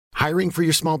Hiring for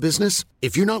your small business?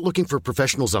 If you're not looking for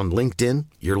professionals on LinkedIn,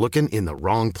 you're looking in the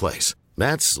wrong place.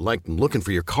 That's like looking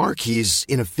for your car keys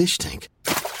in a fish tank.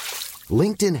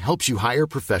 LinkedIn helps you hire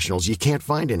professionals you can't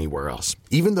find anywhere else,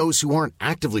 even those who aren't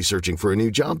actively searching for a new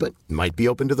job but might be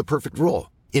open to the perfect role.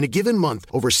 In a given month,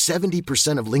 over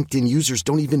 70% of LinkedIn users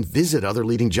don't even visit other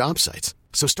leading job sites.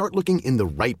 So start looking in the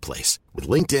right place. With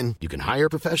LinkedIn, you can hire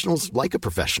professionals like a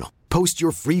professional. Post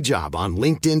your free job on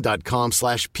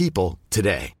linkedin.com/people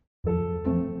today.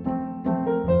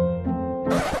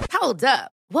 Hold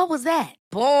up. What was that?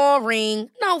 Boring.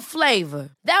 No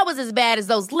flavor. That was as bad as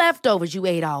those leftovers you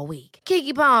ate all week.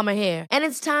 Keke Palmer here, and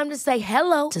it's time to say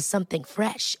hello to something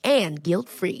fresh and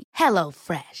guilt-free. Hello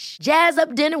Fresh. Jazz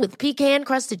up dinner with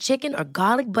pecan-crusted chicken or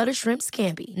garlic butter shrimp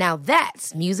scampi. Now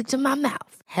that's music to my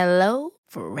mouth. Hello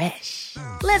Fresh.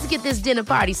 Let's get this dinner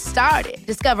party started.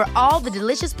 Discover all the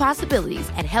delicious possibilities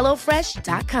at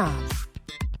hellofresh.com.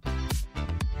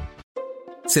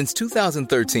 Since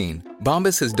 2013,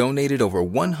 Bombas has donated over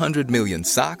 100 million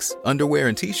socks, underwear,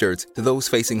 and T-shirts to those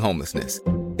facing homelessness.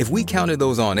 If we counted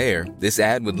those on air, this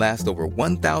ad would last over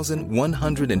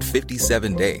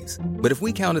 1,157 days. But if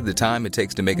we counted the time it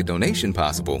takes to make a donation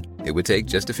possible, it would take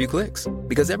just a few clicks.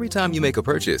 Because every time you make a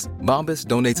purchase, Bombas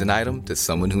donates an item to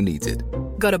someone who needs it.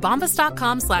 Go to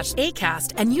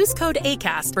bombas.com/ACAST and use code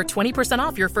ACAST for 20%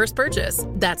 off your first purchase.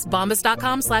 That's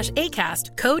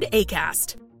bombas.com/ACAST, code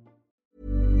ACAST.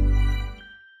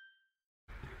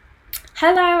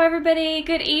 Hello everybody,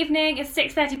 good evening. It's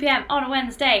 6:30 p.m. on a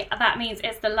Wednesday. That means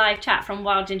it's the live chat from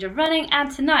Wild Ginger Running, and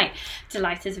tonight,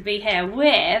 delighted to be here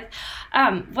with,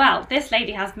 well, this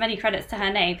lady has many credits to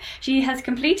her name. She has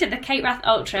completed the Cape Wrath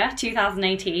Ultra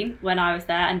 2018 when I was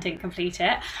there and didn't complete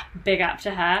it. Big up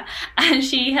to her. And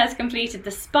she has completed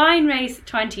the Spine Race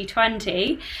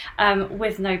 2020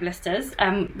 with no blisters.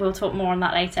 We'll talk more on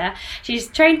that later. She's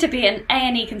trained to be an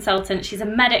A&E consultant. She's a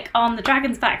medic on the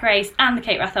Dragon's Back race and the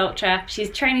Cape Wrath Ultra. She's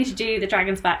training to do the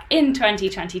Dragon's Back in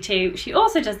 2022. She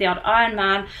also does the odd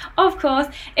Ironman. Of course,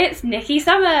 it's Nikki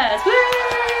Sommers.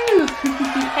 Woo!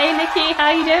 Hey Nikki, how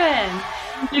you doing?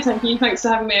 Good, thank you. Thanks for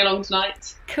having me along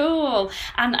tonight. Cool.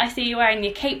 And I see you wearing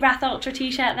your Cape Wrath Ultra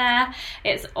t-shirt there.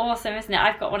 It's awesome, isn't it?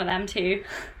 I've got one of them too.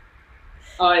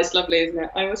 Oh, it's lovely, isn't it?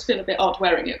 I always feel a bit odd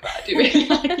wearing it, but I do really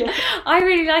like it. I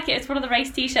really like it. It's one of the race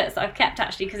t-shirts that I've kept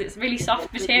actually because it's really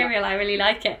soft material. I really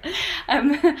like it.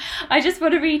 I just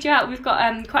want to read you out. We've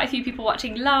got quite a few people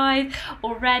watching live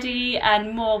already,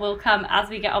 and more will come as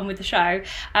we get on with the show.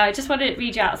 I just want to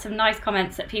read you out some nice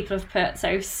comments that people have put.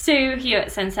 So Sue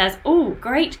Hewitson says, "Oh,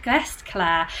 great guest,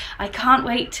 Claire. I can't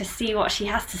wait to see what she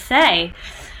has to say."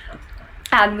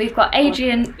 And we've got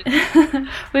Adrian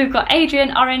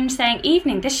Orange saying,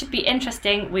 "Evening, this should be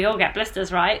interesting. We all get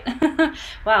blisters, right?"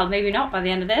 Well, maybe not by the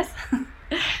end of this.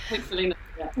 Hopefully not.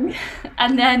 Yeah.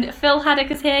 And then Phil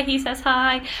Haddock is here. He says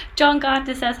hi. John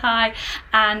Gardner says hi.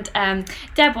 And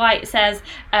Deb White says,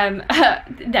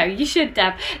 no, you should,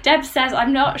 Deb. Deb says,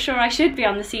 "I'm not sure I should be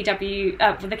on the CW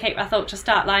with the Cape Wrath Ultra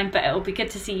start line, but it'll be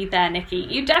good to see you there, Nikki."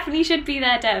 You definitely should be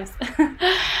there, Debs.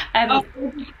 It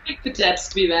would be good for Debs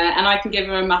to be there, and I can give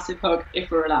her a massive hug if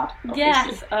we're allowed. Obviously.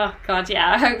 Yes. Oh, God,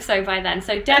 yeah. I hope so by then.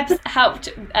 So Debs helped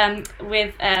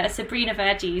with Sabrina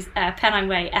Vergie's Pennine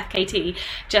Way FKT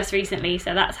just recently,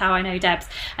 so that's how I know Debs,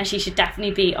 and she should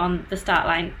definitely be on the start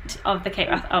line of the Cape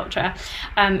Wrath Ultra.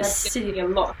 There's definitely a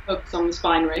lot of hooks on the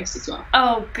Spine race as well.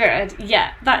 Oh, good.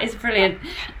 Yeah, that is brilliant.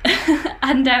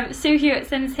 And Sue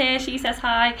Hewitson's here. She says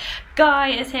hi. Guy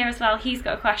is here as well. He's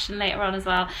got a question later on as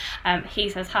well. He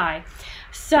says hi.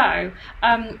 So,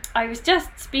 I was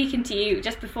just speaking to you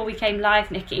just before we came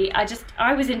live, Nikki. I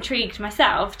was intrigued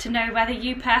myself to know whether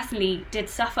you personally did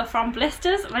suffer from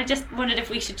blisters, and I just wondered if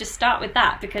we should just start with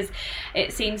that, because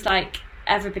it seems like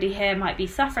everybody here might be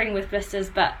suffering with blisters,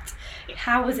 but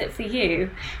how was it for you?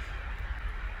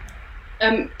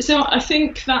 So I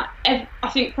think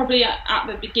probably at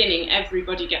the beginning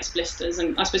everybody gets blisters,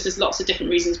 and I suppose there's lots of different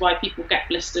reasons why people get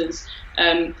blisters.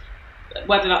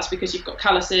 Whether that's because you've got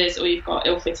calluses, or you've got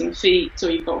ill-fitting feet,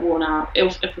 or you've got worn out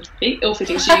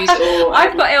ill-fitting shoes, or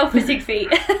I've got ill-fitting feet.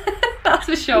 That's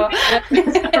for sure. Or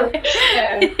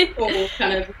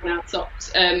kind of worn out socks.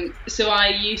 So I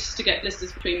used to get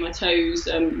blisters between my toes.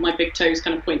 My big toes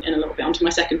kind of point in a little bit onto my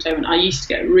second toe, and I used to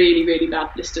get really, really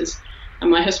bad blisters. And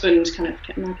my husband kind of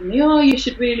kept nagging me, "Oh, you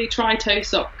should really try toe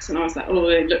socks." And I was like, "Oh,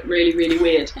 they look really, really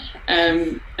weird."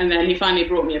 And then he finally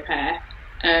brought me a pair.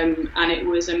 And it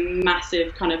was a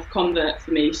massive kind of convert for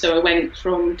me. So I went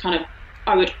from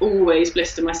I would always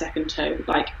blister my second toe,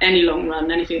 like any long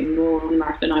run, anything more on a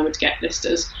marathon, I would get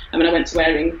blisters. And then I went to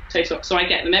wearing toe socks. So I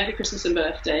get them every Christmas and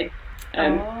birthday.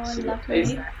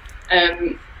 Lovely.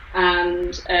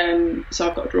 and so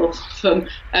I've got a draw from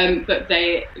them. But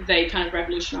they kind of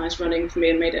revolutionised running for me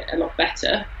and made it a lot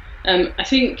better. I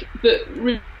think, but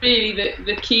really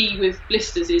the key with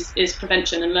blisters is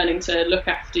prevention and learning to look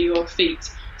after your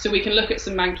feet. So we can look at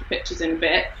some manky pictures in a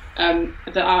bit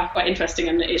that are quite interesting,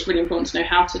 and it's really important to know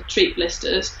how to treat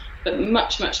blisters, but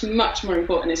much more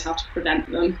important is how to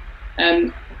prevent them.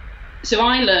 So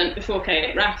I learned before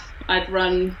Cape Wrath, I'd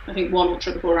run, I think, one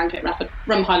ultra before I ran Cape Wrath. I'd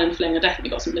run Highland Fling, I definitely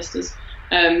got some blisters.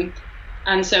 And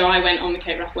so I went on the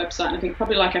Cape Wrath website, and I think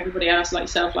probably like everybody else, like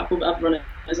yourself, like all the other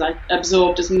runners, I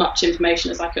absorbed as much information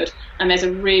as I could. And there's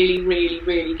a really, really,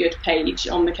 really good page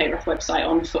on the Cape Wrath website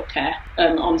on foot care,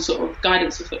 on sort of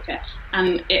guidance for foot care.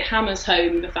 And it hammers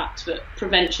home the fact that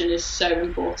prevention is so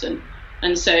important.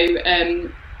 And so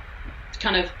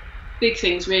kind of big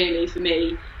things really for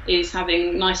me is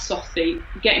having nice soft feet,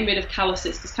 getting rid of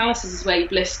calluses, because calluses is where you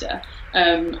blister,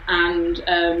 and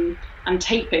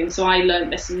taping. So I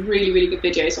learned, there's some really, really good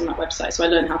videos on that website, so I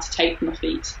learned how to tape my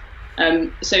feet.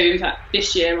 So in fact,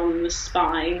 this year on the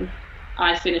Spine,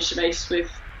 I finished a race with,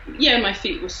 my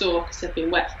feet were sore because they've been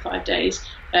wet for 5 days,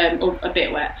 or a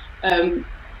bit wet,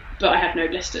 but I had no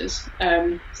blisters.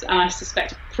 And I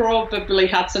suspect I probably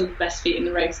had some of the best feet in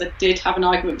the race. I did have an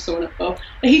argument with someone at Bob.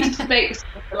 A heated debate was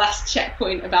the last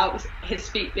checkpoint about his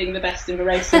feet being the best in the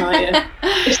race, and I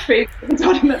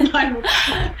told him that mine was.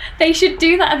 They should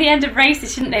do that at the end of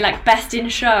races, shouldn't they? Like best in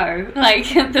show, like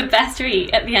the best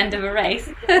feet at the end of a race,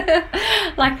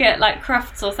 like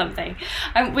Crufts or something.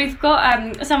 We've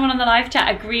got someone on the live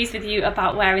chat agrees with you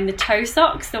about wearing the toe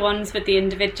socks, the ones with the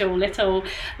individual little,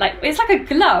 like it's like a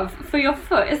glove for your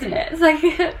foot, isn't it? It's like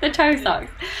the toe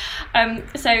socks.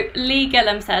 So Lee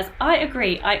Gillum says, I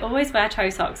agree, I always wear toe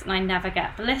socks and I never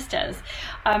get blisters.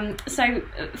 So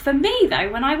for me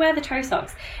though, when I wear the toe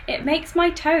socks, it makes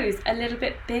my toes a little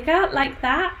bit bigger like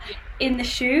that in the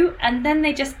shoe, and then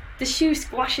the shoe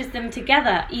squashes them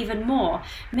together even more.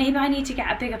 Maybe I need to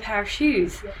get a bigger pair of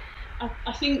shoes.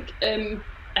 I think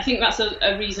that's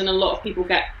a reason a lot of people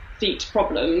get feet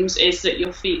problems, is that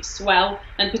your feet swell,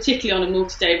 and particularly on a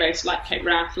multi-day race like Cape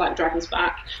Wrath, like Dragon's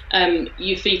Back,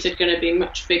 your feet are going to be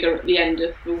much bigger at the end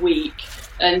of the week.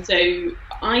 And so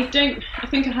I think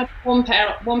I had one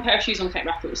pair of shoes on Cape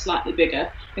Wrath that was slightly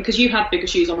bigger, because you had bigger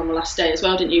shoes on the last day as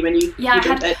well, didn't you? I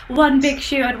had one big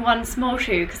shoe and one small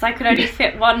shoe, because I could only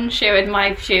fit one shoe in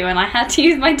my shoe, and I had to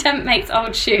use my tent mate's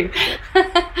old shoe.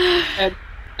 And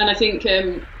I think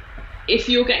if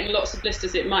you're getting lots of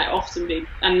blisters, it might often be,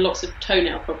 and lots of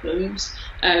toenail problems,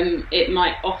 it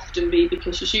might often be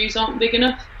because your shoes aren't big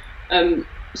enough.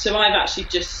 So I've actually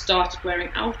just started wearing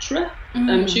Ultra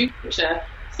shoes, which are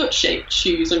foot-shaped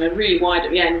shoes, and they're really wide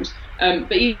at the end.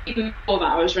 But even before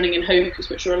that, I was running in Hokas,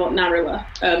 which are a lot narrower,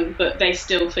 but they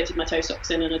still fitted my toe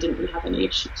socks in, and I didn't really have any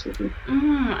issues with them.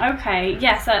 Okay,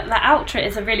 yes, the Ultra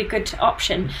is a really good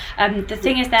option. The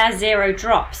thing is, they're 0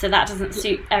 drop, so that doesn't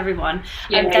suit everyone.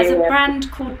 There's a brand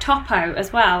called Topo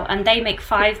as well, and they make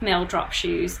 5mm drop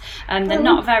shoes. They're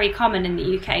not very common in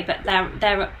the UK, but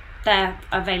they're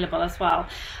available as well.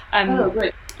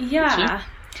 Great. Yeah.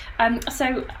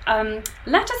 So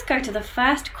let us go to the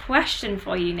first question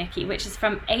for you, Nikki, which is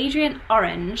from Adrian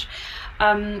Orange.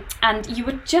 And you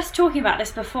were just talking about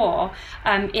this before,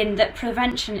 in that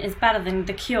prevention is better than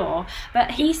the cure. But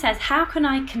he says, how can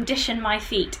I condition my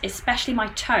feet, especially my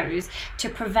toes, to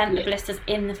prevent the blisters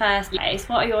in the first place?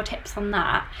 What are your tips on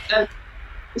that?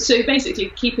 So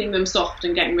basically keeping them soft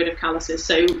and getting rid of calluses,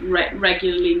 so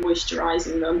regularly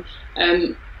moisturising them.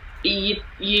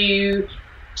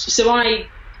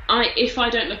 If I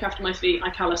don't look after my feet, I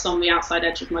callus on the outside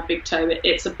edge of my big toe.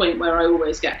 It's a point where I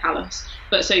always get callus.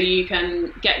 But so you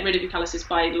can get rid of your calluses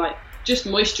by like just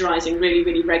moisturising really,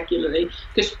 really regularly.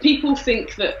 Because people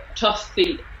think that tough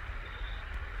feet,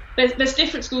 there's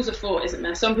different schools of thought, isn't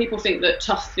there? Some people think that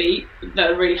tough feet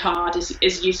that are really hard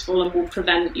is useful and will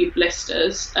prevent your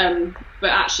blisters. But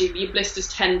actually your blisters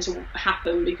tend to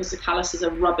happen because the calluses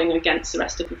are rubbing against the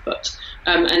rest of the foot.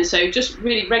 And so just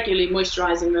really regularly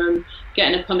moisturising them,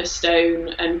 getting a pumice stone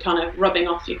and kind of rubbing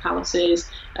off your calluses.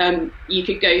 You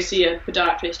could go see a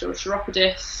podiatrist or a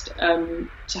chiropodist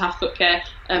to have foot care,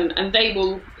 and they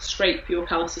will scrape your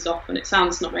calluses off. And it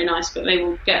sounds not very nice, but they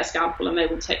will get a scalpel and they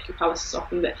will take your calluses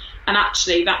off. And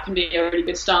actually that can be a really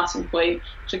good starting point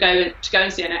to go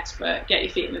and see an expert, get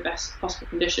your feet in the best possible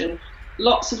condition.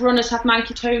 Lots of runners have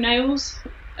manky toenails,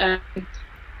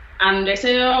 and they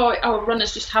say, oh,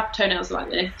 runners just have toenails like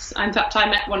this. In fact, I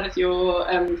met one of your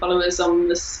followers on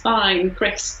the Spine,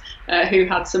 Chris, who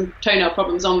had some toenail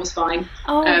problems on the Spine.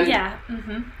 Oh, yeah.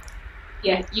 Mm-hmm.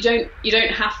 Yeah, you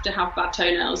don't have to have bad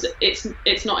toenails.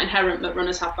 It's not inherent that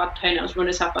runners have bad toenails.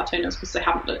 Runners have bad toenails because they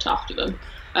haven't looked after them.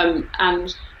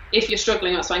 And if you're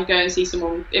struggling, that's fine. Go and see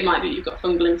someone. It might be you've got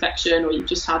fungal infection, or you've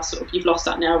just had you've lost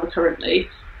that nail recurrently.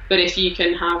 But if you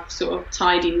can have sort of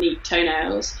tidy, neat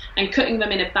toenails, and cutting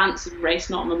them in advance of the race,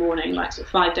 not in the morning, like sort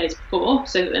of 5 days before,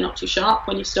 so that they're not too sharp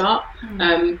when you start.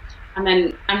 So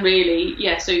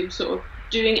sort of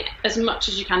doing as much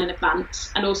as you can in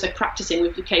advance, and also practicing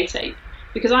with your K-tape.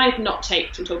 Because I had not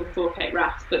taped until before Cape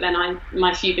Wrath, but then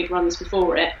my few big runs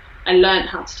before it, I learned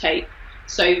how to tape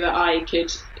so that I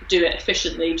could do it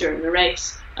efficiently during the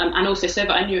race, and also so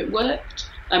that I knew it worked.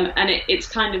 And it's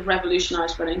kind of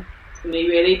revolutionised running for me,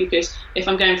 really, because if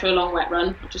I'm going for a long wet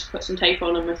run, I just put some tape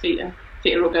on and my feet are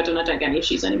all good, and I don't get any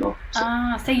issues anymore.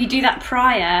 So you do that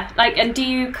prior, and do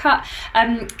you cut?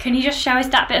 Can you just show us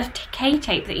that bit of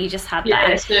K-tape that you just had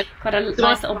there? Yeah, got a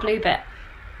nice little blue bit.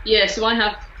 Yeah, so I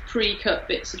have pre-cut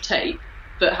bits of tape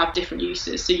that have different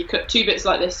uses. So you cut 2 bits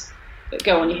like this that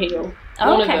go on your heel.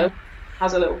 Oh, one of them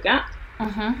has a little gap,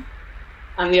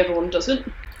 and the other one doesn't.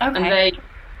 Okay. And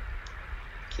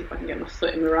see if I can get my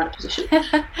foot in the right position.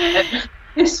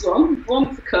 This one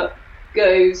with the cut,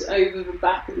 goes over the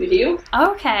back of the heel.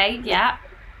 Okay, yeah.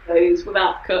 Goes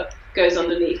without cut, goes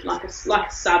underneath like a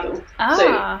saddle.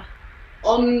 So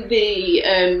on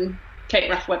the Cape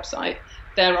Wrath website,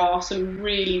 there are some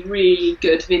really, really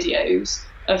good videos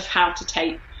of how to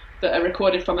tape that are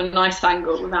recorded from a nice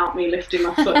angle without me lifting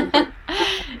my foot.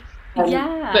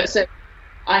 But so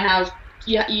I have,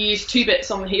 you use 2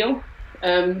 bits on the heel.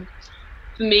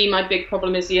 For me, my big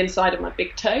problem is the inside of my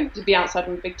big toe, the outside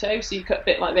of my big toe. So you cut a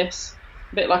bit like this,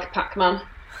 a bit like a Pac-Man,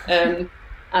 and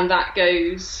that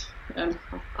goes.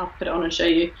 I'll put it on and show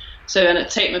you. So then I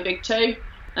tape my big toe,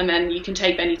 and then you can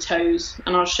tape any toes,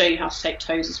 and I'll show you how to tape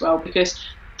toes as well, because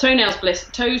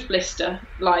toes blister.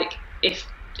 Like, if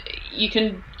you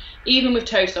can, even with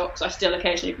toe socks, I still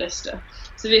occasionally blister.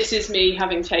 So this is me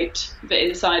having taped the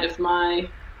inside of my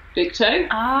big toe.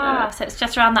 So it's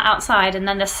just around the outside, and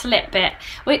then the slit bit.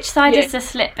 Which side is the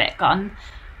slit bit gone?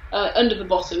 Under the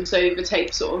bottom, so the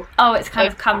tape sort of. Oh, it's kind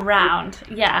of come round.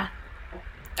 Yeah.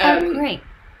 Great.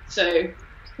 So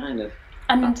kind of.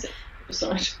 And that's it.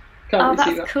 Side. Can't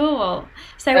really see that. Cool.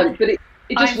 So, but it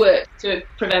just works to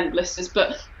prevent blisters.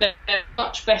 But there are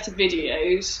much better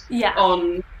videos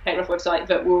on Cape Wrath website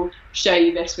that will show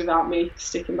you this without me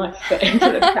sticking my foot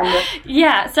into the camera.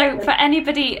 Yeah, so for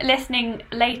anybody listening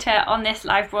later on this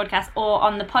live broadcast or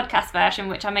on the podcast version,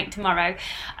 which I make tomorrow,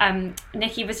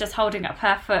 Nikki was just holding up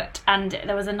her foot and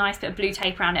there was a nice bit of blue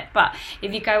tape around it. But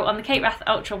if you go on the Cape Wrath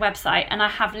Ultra website, and I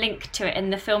have linked to it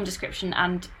in the film description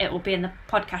and it will be in the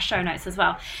podcast show notes as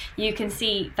well, you can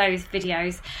see those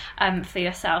videos for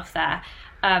yourself there.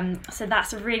 So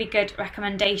that's a really good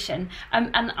recommendation.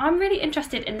 And I'm really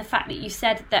interested in the fact that you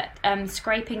said that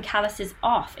scraping calluses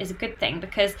off is a good thing,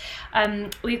 because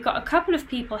we've got a couple of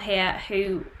people here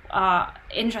who are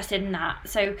interested in that.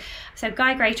 So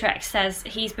Guy Greatrex says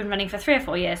he's been running for 3 or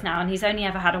 4 years now, and he's only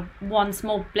ever had one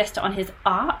small blister on his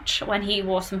arch when he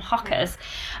wore some Hockers.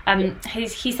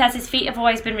 He says his feet have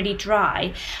always been really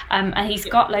dry, and he's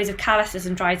got loads of calluses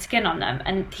and dried skin on them,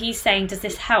 and he's saying, does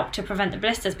this help to prevent the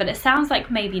blisters? But it sounds like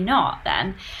maybe not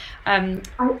then.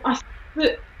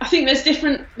 I think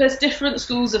there's different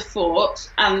schools of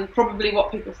thought, and probably what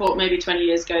people thought maybe 20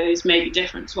 years ago is maybe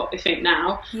different to what they think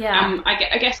now.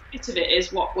 I guess a bit of it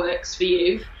is what works for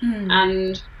you,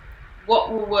 and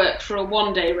what will work for a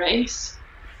 1-day race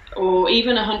or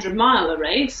even a 100-mile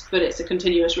race, but it's a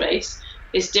continuous race,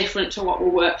 is different to what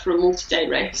will work for a multi-day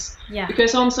race.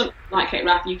 Because on something like Cape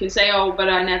Wrath, you can say, oh, but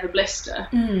I never blister.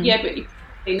 But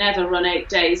you never run 8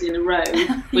 days in a row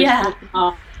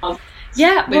with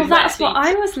well, that's what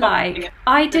I was like.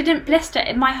 I didn't blister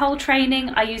in my whole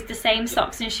training. I used the same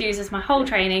socks and shoes as my whole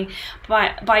training.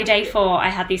 By day 4, I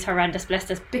had these horrendous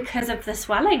blisters because of the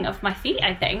swelling of my feet,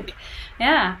 I think.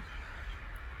 Yeah.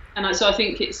 And so I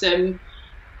think it's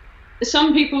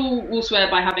some people will swear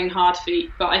by having hard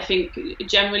feet, but I think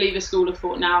generally the school of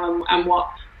thought now, and what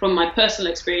from my personal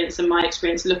experience and my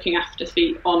experience looking after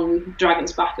feet on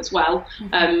Dragon's Back as well,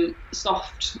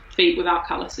 soft feet without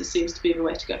calluses seems to be the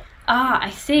way to go. I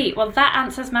see. Well, that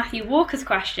answers Matthew Walker's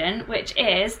question, which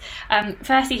is,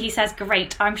 firstly, he says,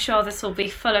 great, I'm sure this will be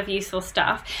full of useful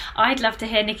stuff. I'd love to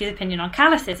hear Nikki's opinion on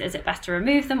calluses. Is it best to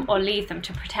remove them or leave them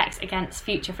to protect against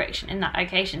future friction in that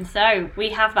location? So we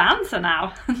have the answer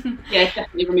now. Yeah,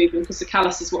 definitely remove them, because the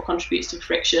callus is what contributes to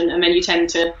friction, and then you tend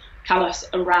to callus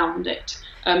around it.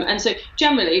 And so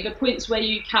generally the points where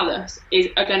you callus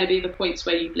are going to be the points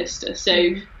where you blister.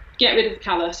 So get rid of the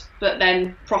callus, but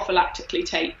then prophylactically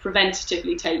tape,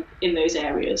 preventatively tape in those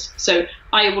areas. So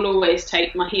I will always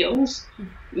tape my heels,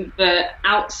 the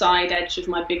outside edge of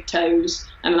my big toes,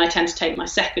 and then I tend to tape my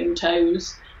second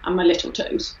toes and my little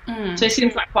toes. So it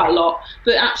seems like quite a lot,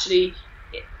 but actually,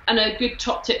 and a good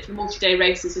top tip for multi-day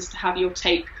races is to have your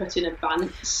tape cut in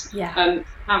advance.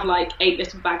 Have like 8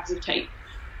 little bags of tape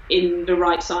in the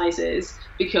right sizes,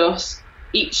 because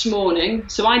each morning,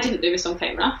 so I didn't do this on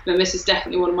Cape Wrath, and this is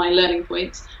definitely one of my learning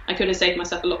points. I could have saved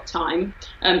myself a lot of time,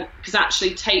 because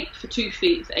actually tape for 2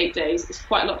 feet for 8 days is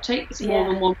quite a lot of tape. It's more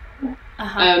than one.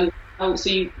 So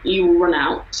you will run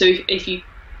out. So if you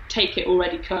take it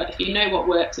already cut, if you know what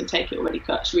works and take it already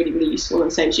cut, it's really, really useful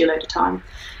and saves you a load of time,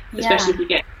 especially if you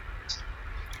get.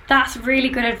 That's really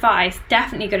good advice,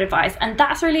 definitely good advice. And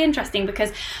that's really interesting,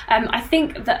 because I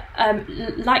think that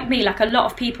like me, like a lot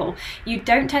of people, you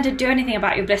don't tend to do anything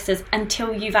about your blisters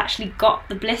until you've actually got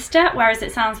the blister, whereas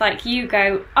it sounds like you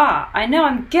go, I know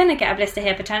I'm gonna get a blister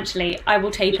here potentially, I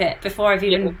will tape it before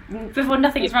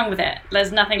nothing is wrong with it.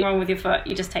 There's nothing wrong with your foot,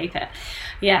 you just tape it.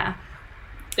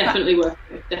 Definitely worth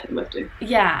doing.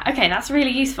 Yeah, okay, that's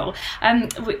really useful.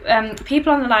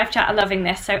 People on the live chat are loving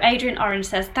this. So Adrian Orange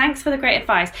says, thanks for the great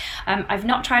advice. I've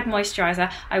not tried moisturiser.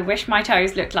 I wish my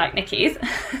toes looked like Nikki's.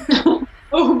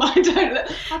 Oh, mine don't.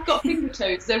 I've got finger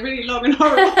toes. They're really long and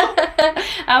horrible.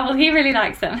 Well, he really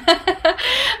likes them.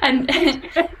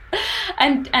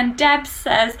 And Deb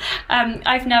says,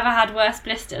 I've never had worse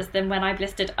blisters than when I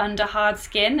blistered under hard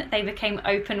skin. They became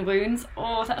open wounds.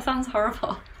 Oh, that sounds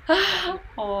horrible.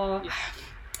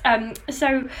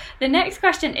 So the next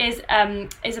question is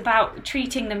about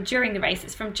treating them during the race.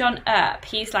 It's from John Earp.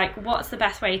 He's like, what's the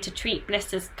best way to treat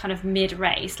blisters kind of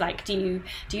mid-race? Like, do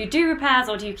you do repairs,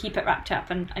 or do you keep it wrapped up?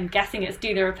 And I'm guessing it's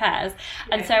do the repairs.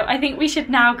 And so I think we should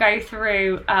now go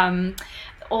through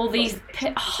all these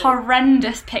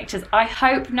horrendous pictures. I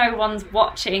hope no one's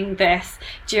watching this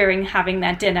during having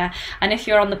their dinner, and if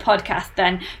you're on the podcast,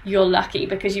 then you're lucky,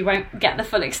 because you won't get the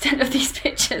full extent of these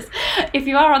pictures. If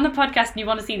you are on the podcast and you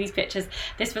want to see these pictures,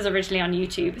 this was originally on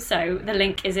YouTube, so the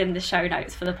link is in the show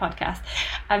notes for the podcast.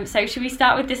 So should we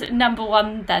start with this number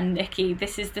one then, Nikki?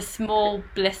 This is the small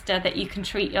blister that you can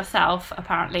treat yourself,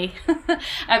 apparently.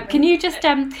 Can you just,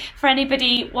 for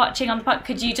anybody watching on the podcast,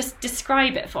 could you just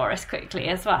describe it for us quickly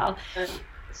as well?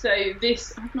 So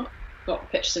this, I've not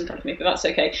got pictures in front of me, but that's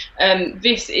okay.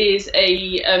 This is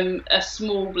a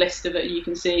small blister that you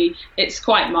can see. It's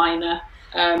quite minor.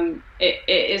 It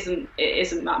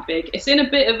isn't that big. It's in a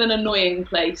bit of an annoying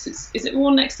place. Is it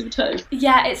one next to the toe?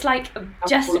 Yeah, it's like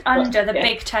just under the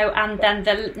big toe and then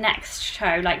the next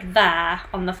toe, like there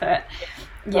on the foot.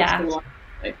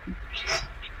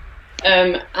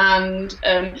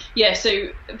 So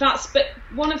that's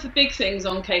one of the big things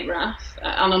on Cape Wrath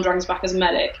and on Dragon's Back as a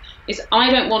medic is I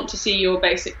don't want to see your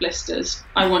basic blisters.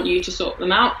 I want you to sort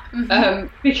them out.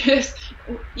 Because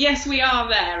yes, we are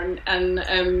there,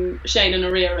 and Shane and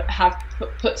Aria have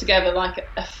put together like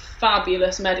a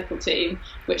fabulous medical team,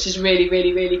 which is really,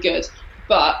 really, really good.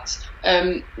 But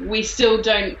we still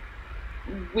don't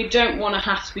want to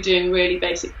have to be doing really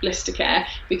basic blister care,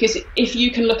 because if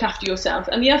you can look after yourself,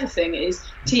 and the other thing is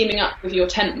teaming up with your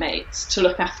tent mates to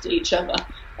look after each other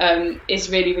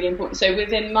is really, really important. So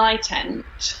within my tent,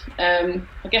 I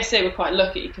guess they were quite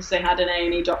lucky because they had an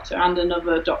A&E doctor and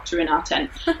another doctor in our tent.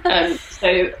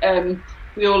 So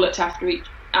we all looked after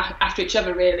each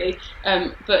other, really.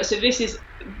 But so this is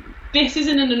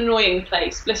in an annoying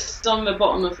place. Blisters on the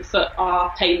bottom of the foot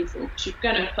are painful, because you're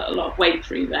going to put a lot of weight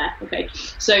through there. Okay,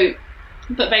 so,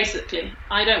 but basically,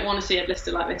 I don't want to see a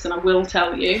blister like this, and I will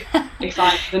tell you if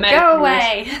the medical go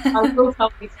away. I will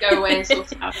tell you to go away and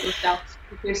sort it out yourself.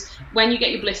 Because when you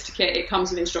get your blister kit, it comes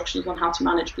with instructions on how to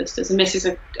manage blisters, and this is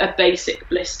a basic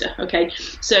blister. Okay,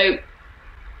 so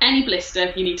any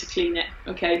blister, you need to clean it.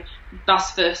 Okay,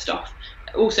 that's first off.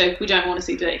 Also, we don't want to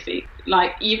see dirty feet.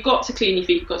 Like, you've got to clean your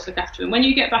feet, you've got to look after them. When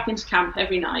you get back into camp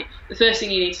every night, the first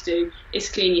thing you need to do is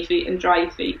clean your feet and dry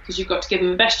your feet, because you've got to give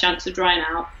them the best chance of drying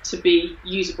out to be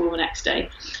usable the next day.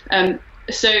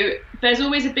 So there's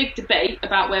always a big debate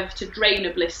about whether to drain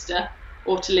a blister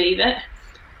or to leave it.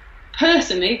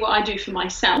 Personally, what I do for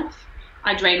myself,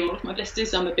 I drain all of my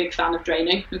blisters. I'm a big fan of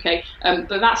draining, okay?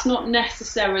 But that's not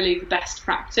necessarily the best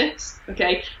practice,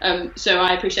 okay? So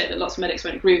I appreciate that lots of medics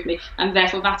won't agree with me, and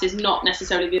therefore that is not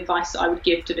necessarily the advice that I would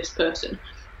give to this person.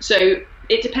 So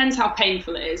it depends how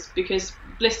painful it is, because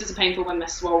blisters are painful when they're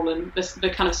swollen. The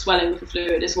kind of swelling with the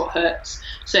fluid is what hurts.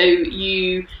 So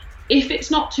if it's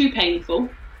not too painful,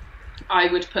 I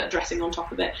would put dressing on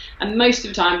top of it. And most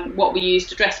of the time, what we use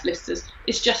to dress blisters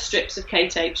is just strips of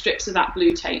K-tape, strips of that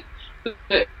blue tape. But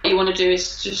what you want to do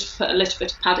is just put a little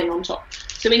bit of padding on top.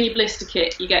 So in your blister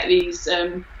kit, you get these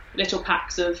little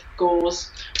packs of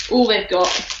gauze. All they've got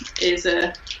is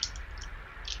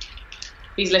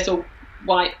these little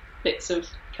white bits of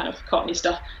kind of cottony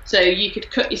stuff. So you could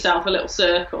cut yourself a little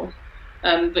circle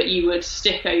that you would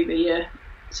stick over your.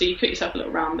 So you cut yourself a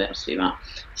little round bit. Just do that.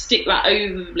 Stick that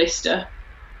over the blister,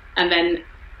 and then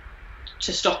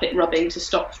to stop it rubbing, to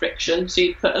stop friction. So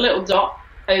you put a little dot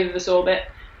over the sore bit,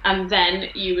 and then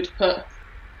you would put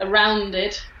a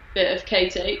rounded bit of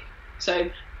K-tape. So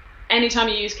anytime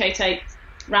you use K-tape,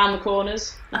 round the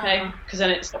corners, okay, because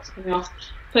then it stops coming off.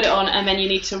 Put it on, and then you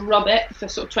need to rub it for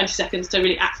sort of 20 seconds to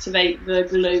really activate the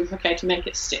glue, okay, to make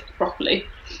it stick properly.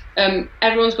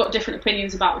 Everyone's got different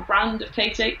opinions about the brand of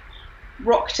K-tape.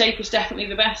 Rock tape is definitely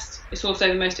the best. It's also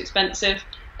the most expensive.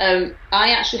 I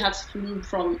actually had some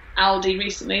from Aldi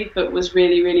recently that was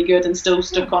really, really good and still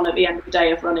stuck on at the end of the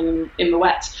day of running in the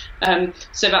wet.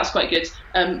 So that's quite good.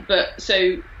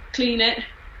 So clean it,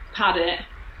 pad it,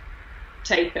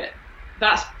 tape it.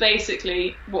 That's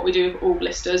basically what we do with all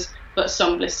blisters, but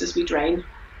some blisters we drain.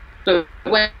 But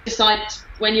when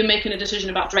you're making a decision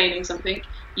about draining something,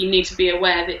 you need to be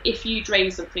aware that if you drain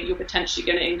something, you're potentially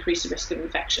going to increase the risk of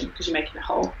infection because you're making a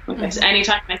hole. Okay, so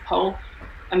anytime you make a hole,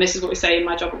 and this is what we say in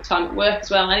my job all the time at work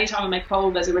as well, anytime I make a hole,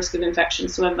 there's a risk of infection.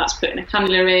 So whether that's putting a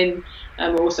cannula in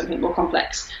or something more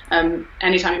complex,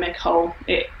 anytime you make a hole,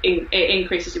 it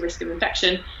increases your risk of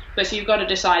infection. But so you've got to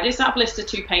decide, is that blister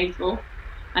too painful?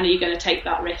 And are you going to take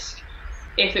that risk?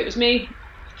 If it was me,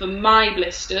 for my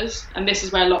blisters, and this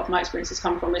is where a lot of my experiences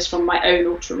come from, is from my own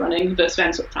ultra running that's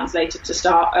then sort of translated to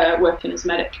start working as a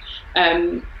medic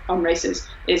on races,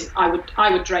 is I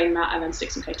would drain that and then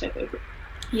stick some K-tape over it.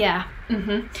 Yeah.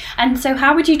 Mm-hmm. And so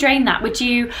how would you drain that? Would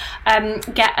you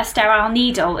get a sterile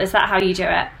needle? Is that how you do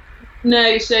it?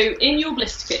 No, so in your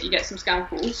blister kit you get some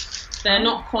scalpels. They're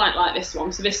not quite like this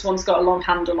one. So this one's got a long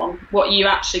handle on. What you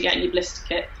actually get in your blister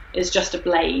kit is just a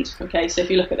blade, okay? So if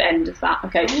you look at the end of that,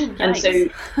 okay? Ooh, and so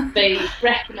they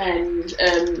recommend,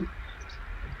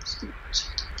 what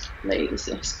blade is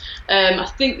this? I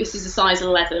think this is a size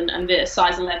 11, and the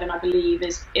size 11, I believe,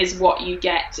 is what you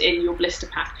get in your blister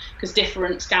pack, because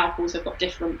different scalpels have got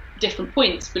different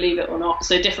points, believe it or not.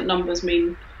 So different numbers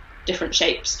mean different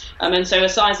shapes. And so a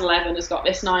size 11 has got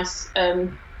this nice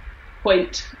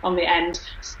point on the end,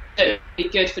 so it would be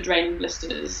good for draining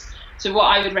blisters. So what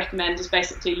I would recommend is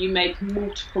basically you make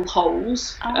multiple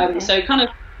holes, so kind of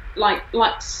like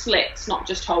slits, not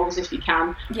just holes if you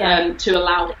can, to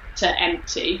allow it to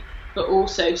empty, but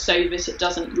also so that it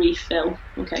doesn't refill,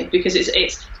 okay? Because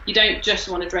it's you don't just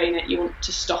want to drain it, you want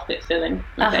to stop it filling,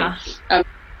 okay?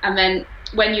 And then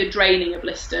when you're draining a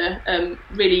blister,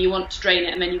 really you want to drain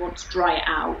it and then you want to dry it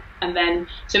out. And then,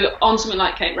 so on something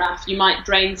like Cape Wrath, you might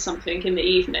drain something in the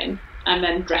evening and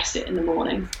then dress it in the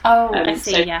morning. I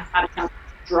see, so yeah.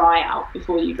 Dry out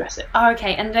before you dress it. Oh,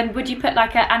 okay. And then would you put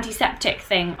like an antiseptic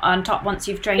thing on top once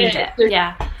you've drained it?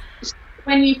 So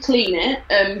when you clean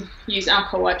it, use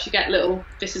alcohol wipes. You get little,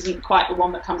 this isn't quite the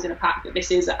one that comes in a pack, but this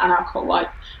is an alcohol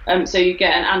wipe. So you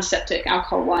get an antiseptic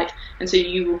alcohol wipe, and so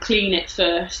you will clean it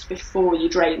first before you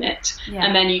drain it,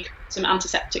 and then you put some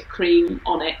antiseptic cream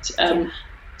on it.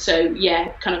 So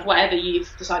kind of whatever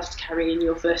you've decided to carry in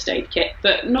your first aid kit,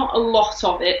 but not a lot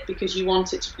of it, because you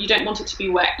don't want it to be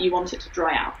wet, you want it to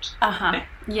dry out. Okay.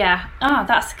 Yeah. Oh,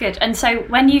 that's good. And so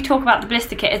when you talk about the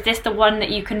blister kit, is this the one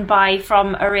that you can buy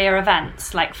from Area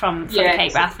Events, like from the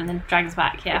Cape Wrath and then Dragons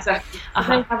Back? Yeah. Exactly. They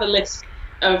have a list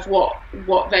of what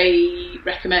they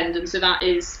recommend, and so that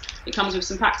is, it comes with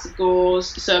some packs of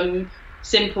gauze, some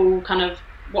simple kind of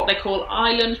what they call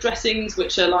island dressings,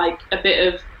 which are like a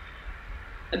bit of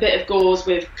gauze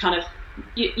with kind of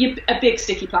a big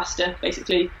sticky plaster,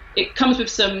 basically. It comes with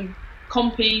some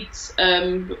compedes,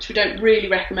 which we don't really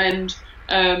recommend,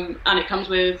 and it comes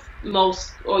with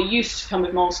used to come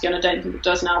with moleskin. I don't think it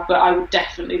does now, but I would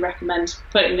definitely recommend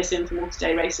putting this in for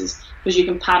multi-day races, because you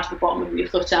can pad the bottom of your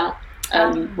foot out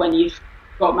when you've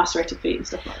got macerated feet and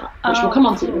stuff like that, which we'll come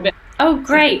on to in a bit. Oh,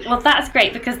 great. Well, that's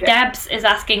great, because Debs is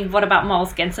asking what about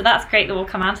moleskin, so that's great that we'll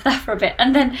come on to that for a bit.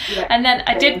 And then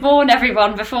I did warn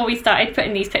everyone before we started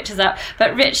putting these pictures up,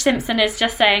 but Rich Simpson is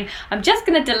just saying, I'm just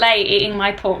going to delay eating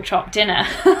my pork chop dinner.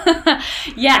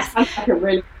 Yes.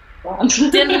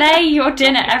 Delay your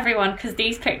dinner, everyone, because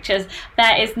these pictures,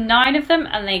 there is 9 of them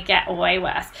and they get way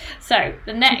worse. So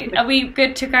the next, are we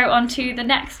good to go on to the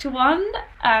next one?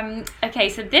 Okay,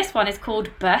 so this one is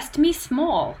called Burst Me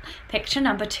Small, picture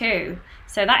number 2.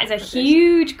 So that is a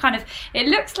huge kind of, it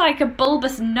looks like a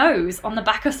bulbous nose on the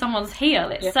back of someone's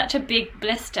heel. It's such a big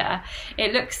blister.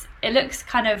 It looks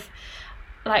kind of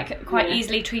like quite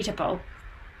easily treatable.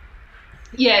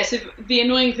 Yeah, so the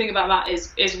annoying thing about that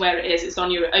is where it is. It's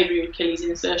on over your Achilles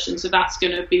insertion, so that's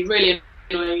going to be really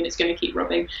annoying and it's going to keep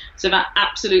rubbing. So that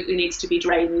absolutely needs to be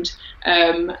drained.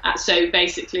 So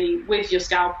basically, with your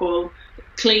scalpel,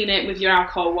 clean it with your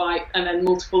alcohol wipe and then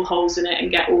multiple holes in it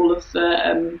and get all of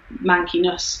the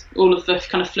mankiness, all of the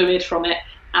kind of fluid from it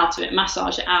out of it,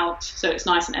 massage it out so it's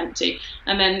nice and empty.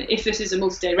 And then if this is a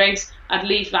multi-day race, I'd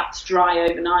leave that to dry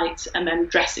overnight and then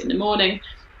dress it in the morning.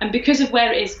 And because of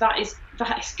where it is, that is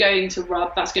going to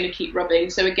rub, that's going to keep rubbing.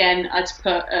 So again, I'd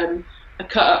put a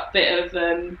cut up bit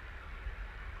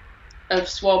of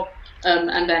swab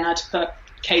and then I'd put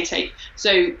K-tape.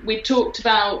 So we talked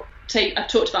about I've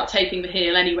talked about taping the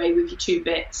heel anyway with your 2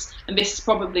 bits, and this is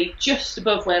probably just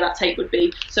above where that tape would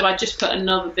be. So I just put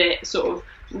another bit, sort of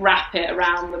wrap it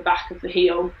around the back of the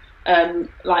heel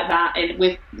like that,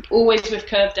 and always with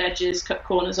curved edges, cut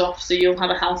corners off, so you'll have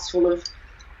a house full of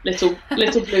little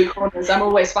blue corners. I'm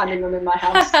always finding them in my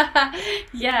house.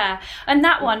 Yeah, and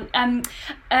that one,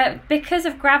 because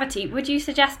of gravity, would you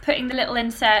suggest putting the little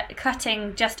insert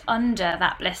cutting just under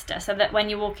that blister so that when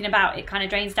you're walking about it kind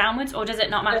of drains downwards, or does it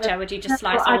not matter? Would you just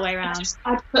slice all the way around?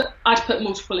 I'd put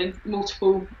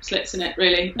multiple slits in it,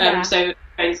 really, so it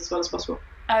drains as well as possible.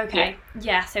 Okay,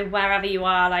 yeah, so wherever you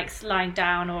are, like lying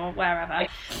down or wherever.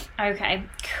 Okay,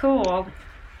 cool.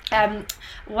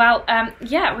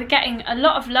 We're getting a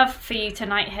lot of love for you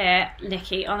tonight here,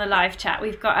 Nikki, on the live chat.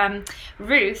 We've got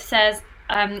Ruth says,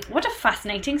 what a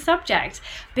fascinating subject.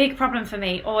 Big problem for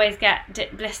me. Always get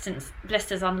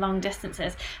blisters on long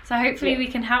distances. So hopefully we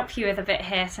can help you with a bit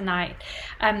here tonight.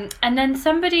 And then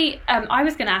somebody, I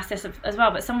was going to ask this as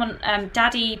well, but someone,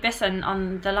 Daddy Bisson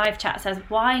on the live chat says,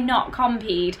 why not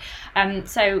Compeed? They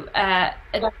swear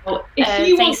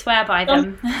by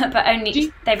them, but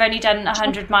they've only done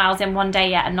 100 miles in one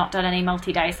day yet and not done any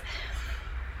multi-days.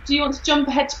 Do you want to jump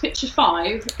ahead to picture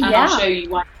 5 and I'll show you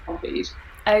why Compeed?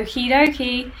 Okie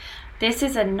dokie. This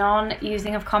is a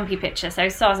non-using of Compy picture, so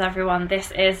soz everyone, this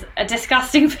is a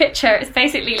disgusting picture. It's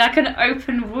basically like an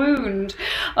open wound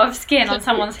of skin on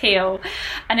someone's heel,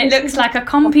 and it looks like a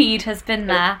Compeed has been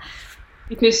there.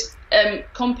 Because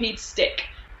Compeed stick.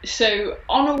 So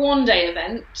on a one-day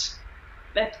event,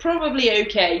 they're probably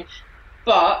okay,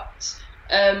 but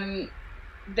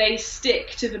they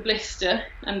stick to the blister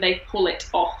and they pull it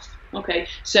off. Okay,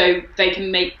 so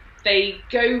they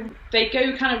go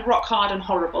kind of rock hard and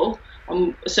horrible,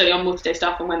 certainly on multi-day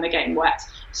stuff and when they're getting wet.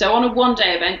 So on a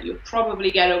one-day event, you'll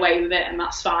probably get away with it and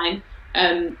that's fine.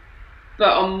 But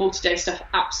on multi-day stuff,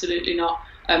 absolutely not,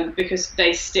 because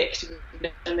they stick to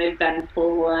it and they then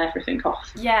pull everything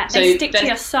off. Yeah, they stick to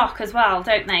your sock as well,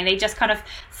 don't they? They just kind of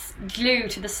glue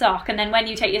to the sock, and then when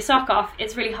you take your sock off,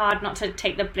 it's really hard not to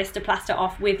take the blister plaster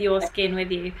off with your skin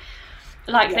with you.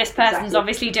 Like this person's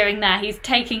obviously doing there. He's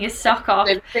taking his sock off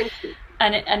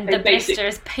and the blister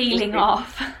is peeling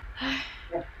off.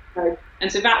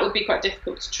 And so that would be quite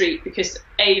difficult to treat because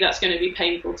A, that's going to be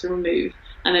painful to remove,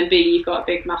 and then B, you've got a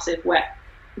big massive wet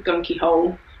gunky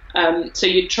hole. So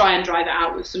you'd try and dry that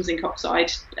out with some zinc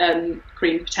oxide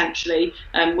cream potentially,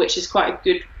 which is quite a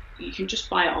good, you can just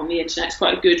buy it on the internet. It's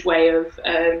quite a good way of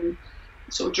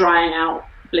sort of drying out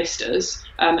blisters,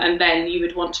 and then you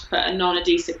would want to put a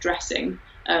non-adhesive dressing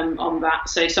on that,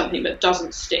 so something that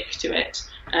doesn't stick to it,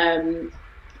 and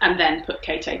then put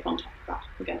K-tape on top of that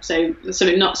again. So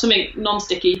something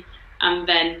non-sticky and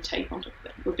then tape on top of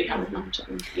it would be how we'd manage it.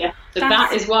 Yeah, so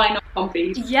that is why not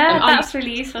Compeed. Yeah, that's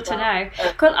really useful to know.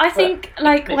 Because I think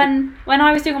like when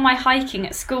I was doing all my hiking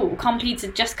at school, Compeeds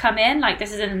had just come in. Like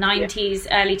this is in the 90s,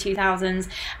 early 2000s,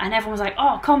 and everyone was like,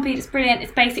 "Oh, Compeed, it's brilliant.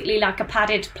 It's basically like a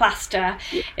padded plaster.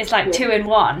 It's like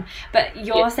 2-in-1." But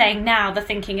you're saying now the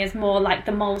thinking is more like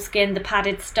the moleskin, the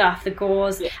padded stuff, the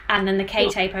gauze, and then the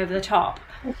K-tape over the top.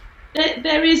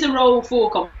 There is a role for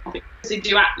Compeed because they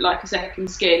do act like a second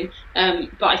skin,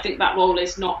 but I think that role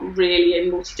is not really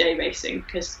in multi-day racing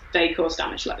because they cause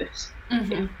damage like this.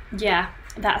 Mm-hmm. Yeah,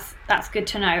 that's good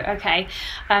to know. Okay,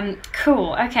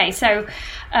 cool. Okay, so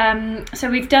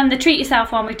we've done the treat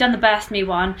yourself one, we've done the burst me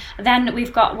one, then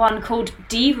we've got one called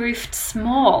de-roofed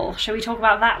small. Shall we talk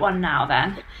about that one now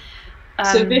then?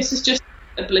 So this is just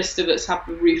a blister that's had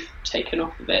the roof taken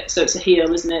off of it, so it's a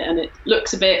heel, isn't it? And it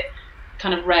looks a bit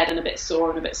kind of red and a bit sore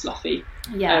and a bit sloughy.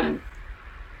 Yeah.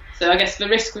 So I guess the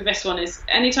risk with this one is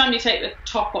anytime you take the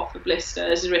top off the blister,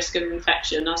 there's a risk of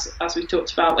infection, as we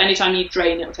talked about. Anytime you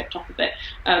drain it, it'll take top of it.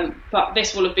 But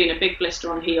this will have been a big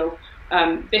blister on heel.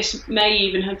 This may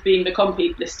even have been the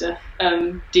Compeed blister,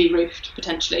 de-roofed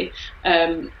potentially.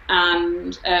 So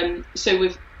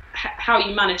with how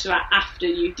you manage that after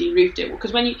you've de-roofed it,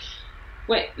 because when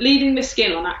leaving the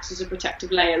skin on acts as a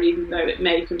protective layer, even though it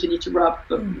may continue to rub.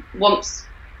 But once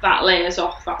that layer's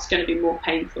off, that's going to be more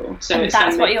painful. So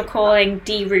that's what you're calling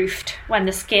de-roofed, when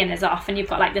the skin is off and you've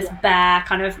got like this bare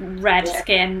kind of red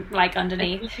skin like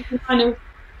underneath.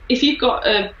 If you've got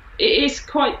it is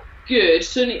quite good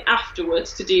certainly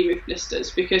afterwards to de-roof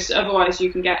blisters, because otherwise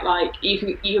you can get like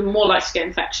you're more likely to get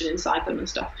infection inside them and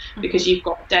stuff, because you've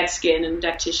got dead skin and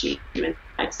dead tissue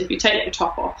inside. So if you take the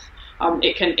top off,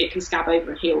 it can scab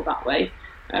over and heal that way.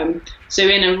 So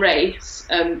in a race,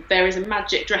 there is a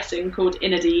magic dressing called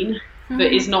Inadine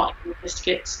that is not in the blister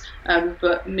kits,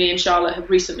 but me and Charlotte have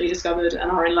recently discovered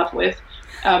and are in love with,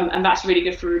 and that's really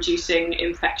good for reducing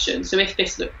infection. So if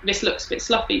this looks a bit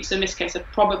sloppy, so in this case I'd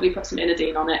probably put some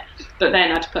Inadine on it, but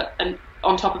then I'd put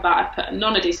on top of that I'd put a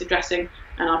non-adhesive dressing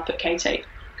and I'd put K-tape,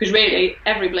 because really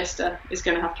every blister is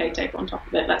going to have K-tape on top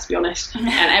of it, let's be honest, and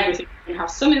everything can have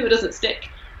something that doesn't stick,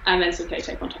 and then some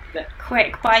K-tape on top of it.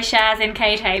 Quick, buy shares in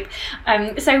K-tape.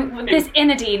 So this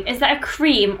Inadine, is that a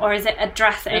cream or is it a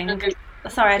dressing?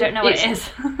 Sorry, I don't know what it is.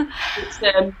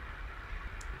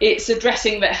 It's a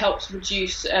dressing that helps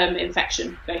reduce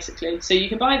infection, basically. So you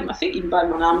can buy them. I think you can buy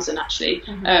them on Amazon, actually.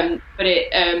 But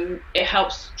it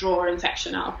helps draw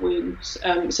infection out of wounds.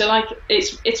 So like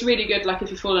it's really good. Like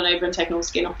if you've fallen over and taken all the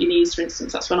skin off your knees, for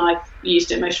instance, that's when I've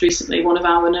used it most recently. One of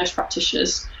our nurse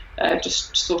practitioners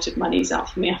just sorted my knees out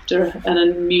for me after an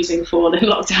amusing fall in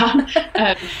lockdown.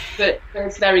 But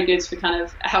it's very good for kind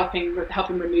of helping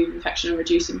remove infection and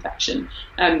reduce infection.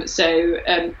 So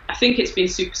I think it's been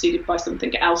superseded by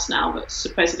something else now that's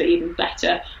supposedly even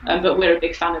better. But we're a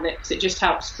big fan of it because it just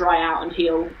helps dry out and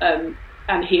heal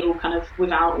kind of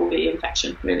without all the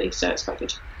infection, really. So it's quite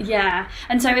good. Yeah.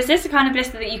 And so is this the kind of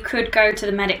blister that you could go to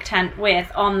the medic tent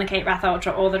with on the Cape Wrath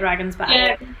Ultra or the Dragon's Back?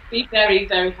 Yeah, I'd be very,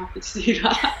 very happy to do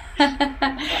that.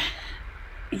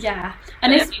 Yeah.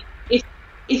 And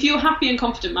if you're happy and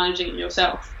confident managing it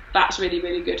yourself, that's really,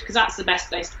 really good, because that's the best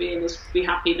place to be in, is to be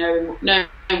happy knowing what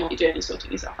you're doing and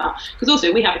sorting yourself out. Because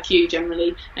also we have a queue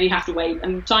generally, and you have to wait,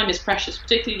 and time is precious,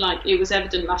 particularly like it was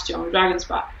evident last year on the Dragon's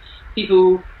Back.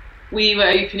 We were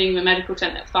opening the medical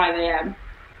tent at 5 a.m,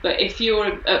 but if you're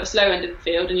at the slow end of the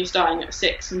field and you're starting at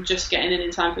 6 and just getting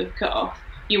in time for the cut-off,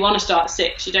 you want to start at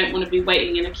 6. You don't want to be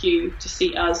waiting in a queue to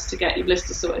see us to get your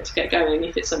blister sorted to get going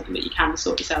if it's something that you can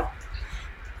sort yourself.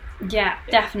 Yeah,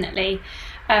 definitely.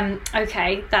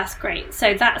 Okay, that's great.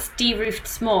 So that's de-roofed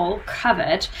small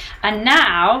covered, and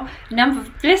now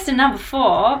blister number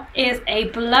 4 is a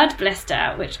blood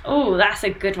blister, which that's a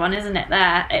good one, isn't it?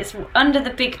 There, it's under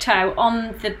the big toe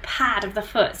on the pad of the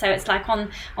foot, so it's like on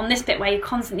this bit where you're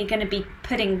constantly going to be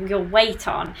putting your weight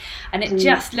on, and it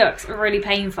just looks really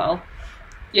painful.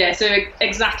 Yeah, so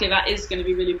exactly, that is going to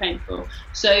be really painful.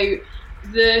 So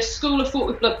the school of thought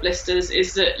with blood blisters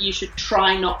is that you should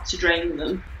try not to drain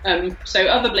them. So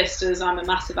other blisters, I'm a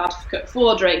massive advocate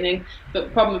for draining, but the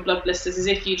problem with blood blisters is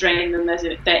if you drain them,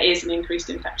 there is an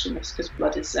increased infection risk because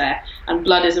blood is there, and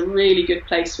blood is a really good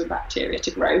place for bacteria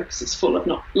to grow because it's full of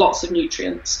lots of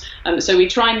nutrients. So we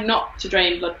try not to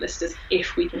drain blood blisters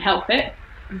if we can help it,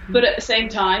 but at the same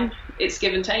time, it's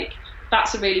give and take.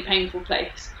 That's a really painful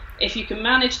place. If you can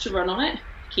manage to run on it,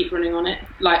 keep running on it.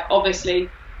 Like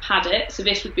obviously, pad it. So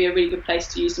this would be a really good place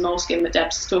to use the moleskin that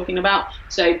Deb's talking about.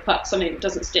 So put something that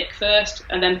doesn't stick first,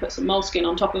 and then put some moleskin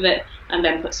on top of it, and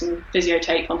then put some physio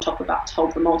tape on top of that to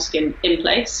hold the moleskin in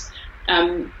place.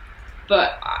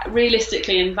 But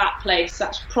realistically, in that place,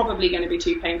 that's probably going to be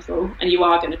too painful, and you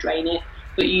are going to drain it.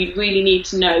 But you really need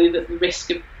to know that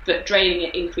that draining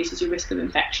it increases your risk of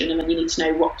infection, and then you need to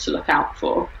know what to look out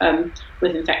for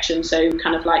with infection. So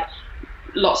kind of like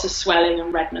lots of swelling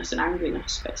and redness and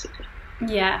angriness, basically.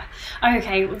 Yeah.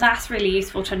 Okay, well, that's really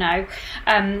useful to know.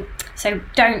 So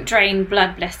don't drain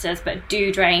blood blisters, but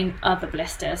do drain other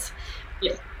blisters.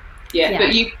 Yeah.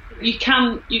 But you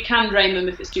can drain them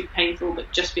if it's too painful,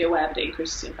 but just be aware that it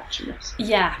increases the infection risk.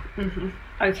 Yeah.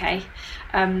 Okay.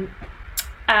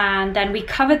 And then we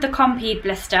covered the Compeed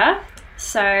blister.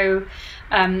 So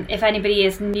if anybody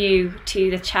is new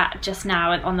to the chat just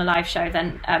now on the live show,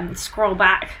 then scroll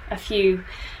back a few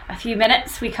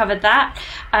minutes. We covered that.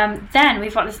 Then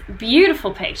we've got this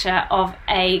beautiful picture of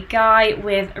a guy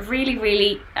with really,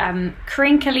 really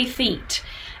crinkly feet.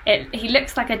 He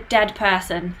looks like a dead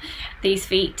person, these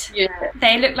feet. Yeah.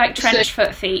 They look like trench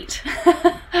foot feet.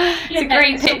 It's a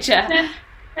great picture.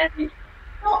 They're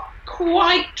not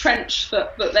quite trench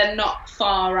foot, but they're not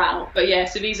far out. But yeah,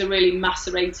 so these are really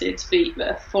macerated feet that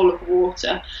are full of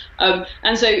water.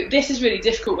 And so this is really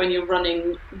difficult when you're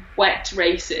running wet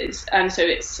races. And so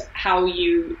it's how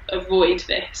you avoid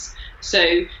this.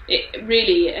 So it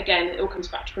really, again, it all comes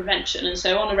back to prevention. And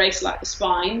so on a race like the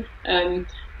Spine,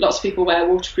 lots of people wear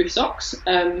waterproof socks.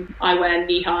 I wear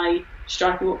knee-high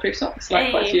stripy waterproof socks,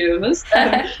 like quite a few of us.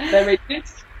 They're really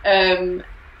good.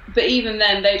 But even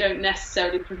then, they don't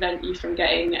necessarily prevent you from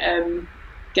getting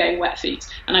wet feet.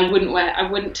 And I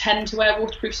wouldn't tend to wear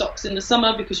waterproof socks in the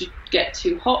summer because you'd get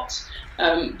too hot.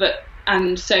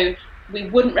 And so we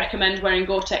wouldn't recommend wearing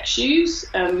Gore-Tex shoes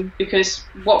because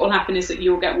what will happen is that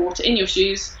you'll get water in your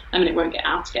shoes and then it won't get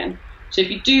out again. So if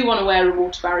you do want to wear a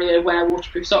water barrier, wear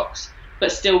waterproof socks,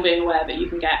 but still being aware that you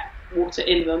can get water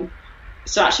in them.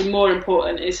 So actually more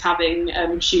important is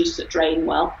having shoes that drain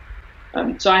well.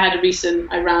 So I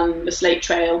ran the Slate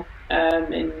Trail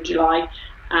in July,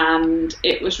 and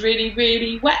it was really,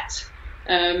 really wet.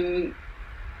 And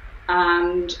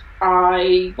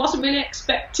I wasn't really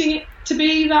expecting it to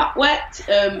be that wet,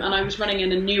 and I was running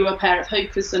in a newer pair of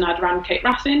Hopers than I'd ran Cape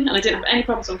Wrath in, and I didn't have any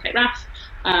problems on Cape Wrath.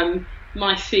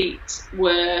 My feet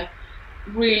were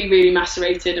really, really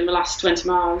macerated, and the last 20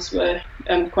 miles were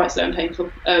quite slow and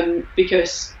painful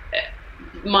because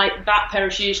that pair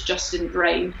of shoes just didn't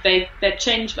drain. They'd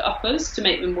changed the uppers to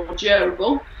make them more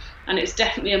durable, and it's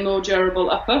definitely a more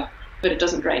durable upper, but it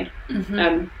doesn't drain.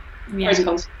 Pros and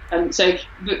cons. So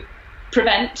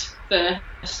prevent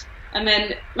first, and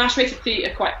then macerated feet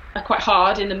are quite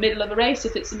hard in the middle of a race.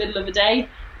 If it's the middle of a day,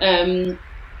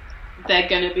 they're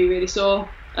going to be really sore.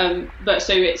 But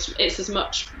so it's as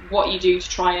much what you do to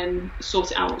try and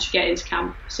sort it out once you get into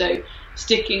camp. So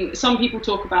some people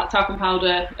talk about talcum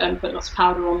powder and putting lots of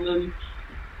powder on them.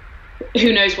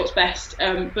 Who knows what's best,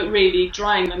 but really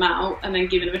drying them out and then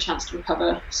giving them a chance to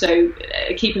recover. So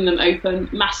keeping them open,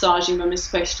 massaging them is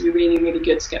supposed to be really, really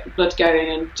good to get the blood going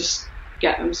and just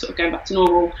get them sort of going back to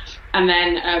normal. And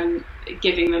then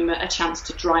giving them a chance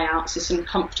to dry out, so some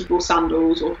comfortable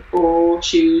sandals or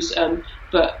shoes,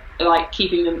 but like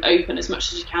keeping them open as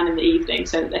much as you can in the evening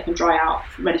so that they can dry out,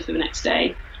 ready for the next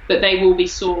day. But they will be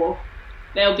sore.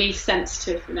 They'll be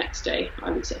sensitive the next day, I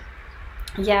would say.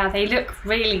 Yeah, they look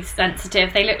really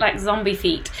sensitive. They look like zombie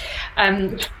feet.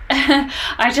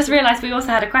 I just realised we also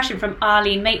had a question from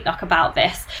Arlene Maitlock about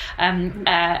this.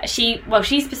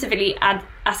 She's specifically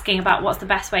asking about what's the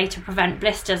best way to prevent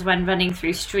blisters when running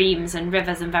through streams and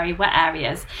rivers and very wet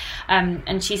areas.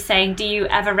 And she's saying, do you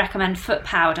ever recommend foot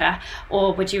powder,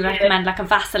 or would you recommend like a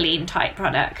Vaseline type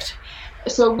product?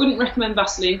 So I wouldn't recommend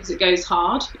Vaseline because it goes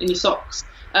hard in your socks.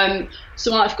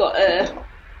 So I've got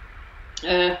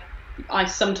I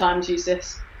sometimes use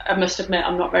this. I must admit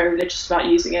I'm not very religious about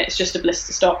using it. It's just a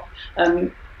blister stop,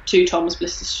 2 Toms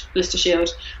blister shield.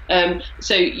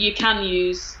 So you can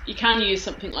use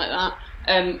something like that.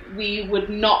 We would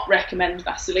not recommend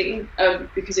Vaseline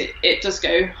because it does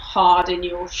go hard in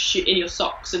your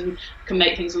socks and can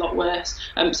make things a lot worse.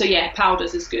 So yeah,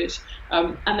 powders is good.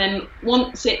 And then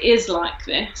once it is like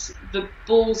this, the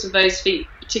balls of those feet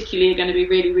particularly are going to be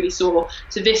really, really sore.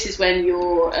 So this is when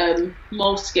your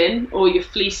moleskin or your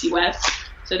fleecy web.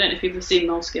 So I don't know if people have seen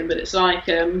moleskin, but it's like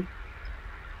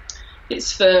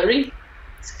it's furry.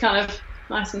 It's kind of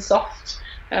nice and soft,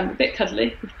 a bit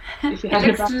cuddly. If you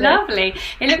it looks lovely.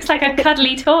 It looks like a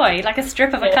cuddly toy, like a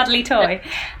strip of a cuddly toy.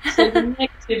 So the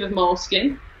negative of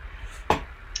moleskin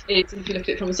is, if you look at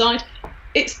it from the side,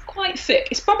 it's quite thick.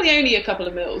 It's probably only a couple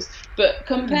of mils, but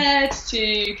compared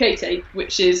to K-tape,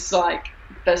 which is like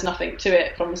there's nothing to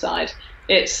it from the side,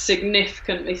 it's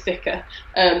significantly thicker.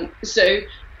 So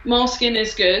moleskin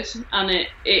is good, and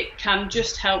it can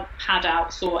just help pad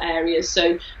out sore areas.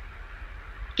 So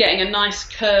getting a nice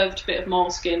curved bit of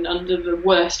moleskin under the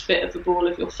worst bit of the ball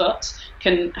of your foot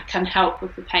can help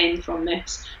with the pain from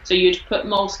this. So you'd put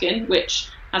moleskin, which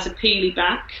has a peely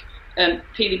back,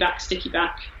 sticky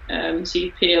back. So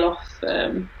you peel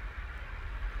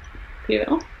it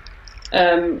off,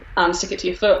 and stick it to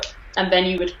your foot, and then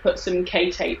you would put some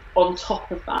K-tape on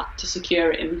top of that to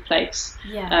secure it in place.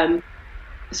 Yeah.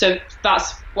 So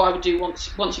that's what I would do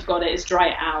once you've got it, is dry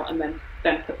it out and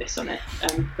then put this on it.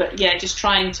 But yeah, just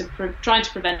trying to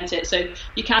prevent it. So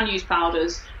you can use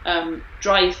powders.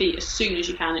 Dry your feet as soon as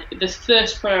you can. The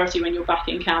first priority when you're back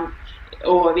in camp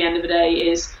or at the end of the day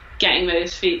is getting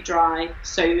those feet dry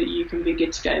so that you can be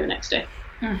good to go the next day.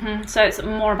 Mm-hmm. So it's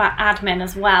more about admin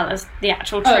as well as the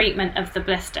actual treatment of the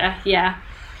blister. Yeah.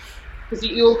 Because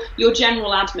your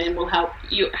general admin will help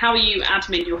you. How you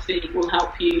admin your feet will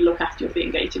help you look after your feet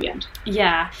and get you to the end.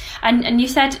 Yeah, and you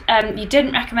said you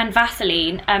didn't recommend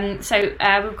Vaseline. So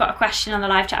we've got a question on the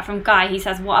live chat from Guy. He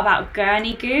says, "What about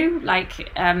gurney goo? Like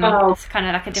it's kind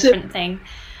of like a different thing."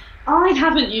 I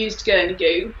haven't used Gurney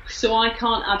Goo, so I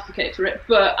can't advocate for it,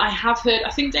 but I have heard, I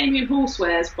think Damien Hall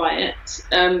swears by it,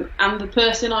 and the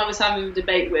person I was having a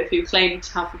debate with who claimed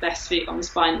to have the best feet on the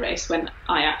spine race when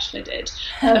I actually did,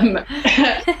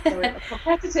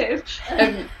 competitive,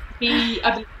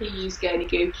 I believe he used Gurney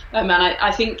Goo, and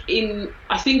I think in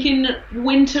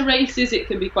winter races it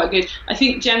can be quite good. I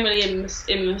think generally in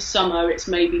the summer it's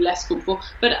maybe less comfortable,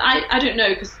 but I don't know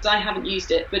because I haven't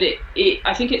used it. But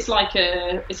I think it's like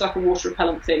a water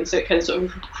repellent thing, so it can sort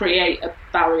of create a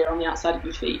barrier on the outside of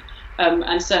your feet.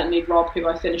 And certainly Rob, who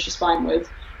I finished a spine with,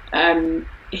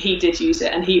 he did use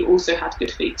it, and he also had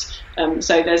good feet.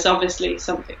 So there's obviously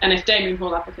something. And if Damien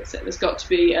Hall advocates it, there's got to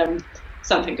be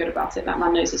something good about it. That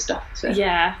man knows his stuff. So.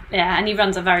 Yeah, and he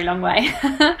runs a very long way.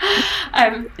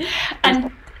 And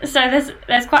so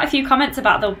there's quite a few comments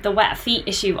about the wet feet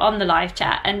issue on the live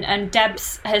chat, and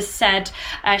Debs has said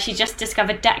she just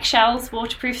discovered Deck Shells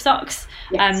waterproof socks,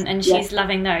 and she's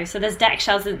loving those. So there's Deck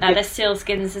Shells, isn't there? There's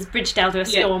Sealskins, there's Bridgedale do a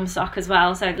Storm sock as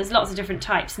well. So there's lots of different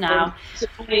types now. So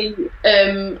I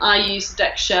use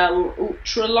Deck Shell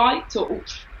Ultralight or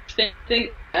Ultra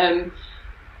Thin.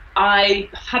 I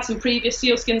had some previous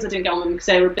Sealskins. I didn't get on them because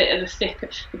they were a bit of a thicker.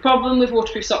 The problem with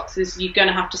waterproof socks is you're going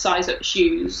to have to size up the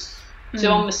shoes.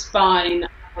 So on the spine,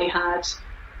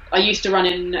 I used to run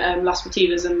in Las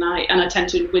Motivas, and I tend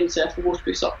to in winter for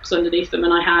waterproof socks underneath them.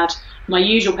 And I had my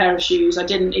usual pair of shoes. I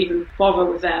didn't even bother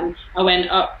with them. I went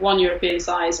up one European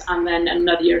size and then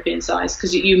another European size,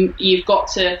 because you've got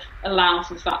to allow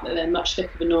for the fact that they're much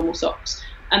thicker than normal socks.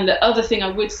 And the other thing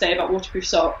I would say about waterproof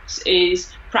socks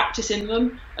is practicing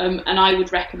them, and I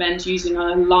would recommend using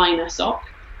a liner sock.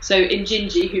 So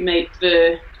Injinji, who make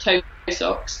the toe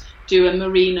socks, do a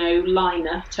merino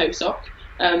liner toe sock,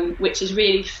 which is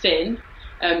really thin,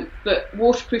 but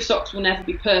waterproof socks will never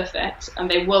be perfect, and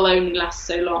they will only last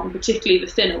so long, particularly the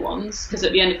thinner ones, because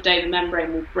at the end of the day the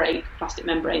membrane will break, plastic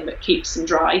membrane that keeps them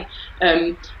dry.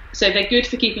 So they're good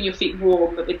for keeping your feet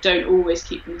warm, but they don't always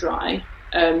keep them dry.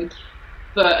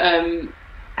 But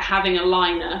having a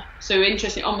liner, so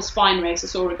interesting, on the spine race I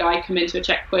saw a guy come into a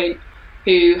checkpoint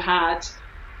who had,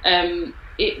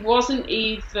 it wasn't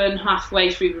even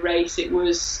halfway through the race, it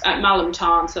was at Malham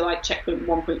Tarn, so like checkpoint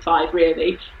 1.5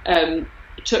 really,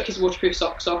 took his waterproof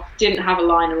socks off, didn't have a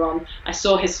liner on. I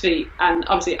saw his feet, and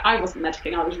obviously I wasn't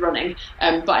medicing, I was running,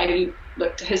 but I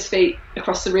looked at his feet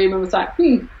across the room and was like,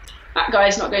 that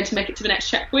guy's not going to make it to the next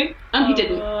checkpoint, and he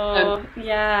didn't.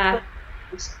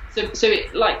 So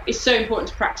it's so important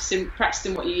to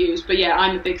practicing what you use. But yeah,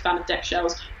 I'm a big fan of Deck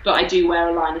Shells, but I do wear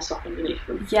a liner sock underneath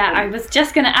them. Yeah, I was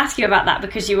just going to ask you about that,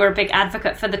 because you were a big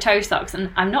advocate for the toe socks, and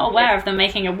I'm not aware of them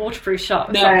making a waterproof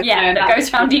sock that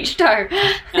goes around each toe.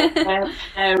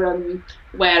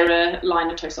 Wear a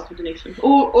liner toe sock underneath them,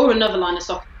 or another liner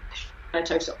sock.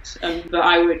 Toe socks, but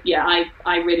I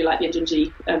really like the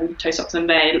Injinji toe socks, and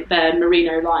their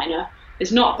merino liner.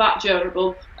 It's not that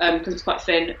durable because it's quite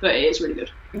thin, but it is really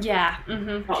good. Yeah.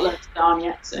 Not learned it down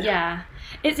yet. So. Yeah.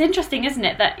 It's interesting, isn't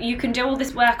it, that you can do all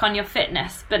this work on your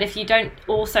fitness, but if you don't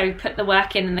also put the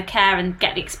work in and the care and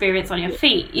get the experience on your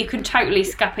feet, you can totally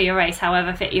scupper your race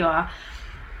however fit you are.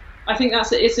 I think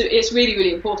it's really,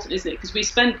 really important, isn't it? Because we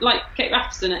spend, like Cape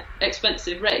Wrath's an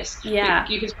expensive race. Yeah.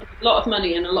 You can spend a lot of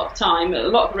money and a lot of time, a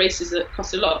lot of races that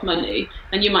cost a lot of money,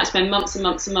 and you might spend months and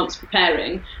months and months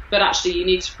preparing, but actually you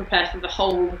need to prepare for the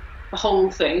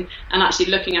whole thing, and actually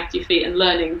looking after your feet and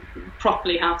learning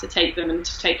properly how to take them and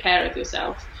to take care of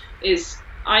yourself.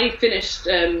 I finished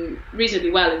reasonably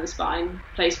well in the spine,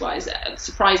 place-wise,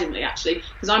 surprisingly actually,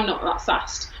 because I'm not that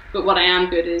fast. But what I am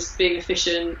good is being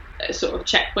efficient, sort of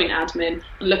checkpoint admin,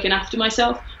 and looking after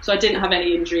myself. So I didn't have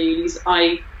any injuries.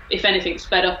 I, if anything,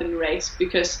 sped up in the race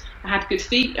because I had good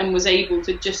feet and was able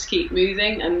to just keep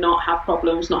moving and not have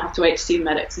problems, not have to wait to see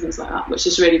medics and things like that, which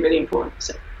is really, really important.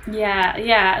 So.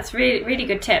 Yeah, it's really, really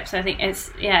good tips. I think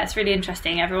it's really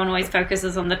interesting. Everyone always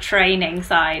focuses on the training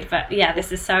side, but yeah,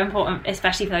 this is so important,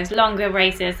 especially for those longer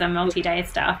races and multi-day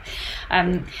stuff.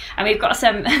 And we've got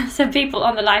some people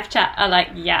on the live chat are like,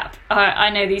 yep,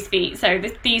 I know these feet. So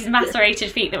these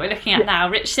macerated feet that we're looking at now.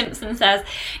 Rich Simpson says,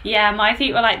 yeah, my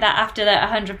feet were like that after the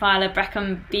 100 mile of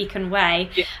Brecon Beacon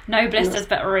Way. Yeah. No blisters,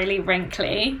 but really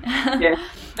wrinkly. Yeah,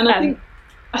 and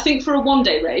I think for a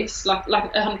one-day race, like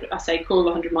 100, I say call a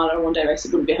 100 miler a one-day race.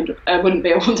 It wouldn't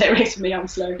be a one-day race for me. I'm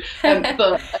slow,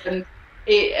 but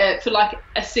for like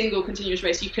a single continuous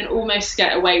race, you can almost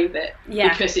get away with it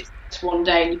because it's one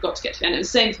day and you've got to get to the end. And the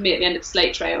same for me at the end of the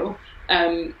Slate Trail.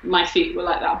 My feet were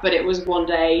like that, but it was one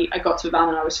day. I got to the van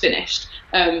and I was finished.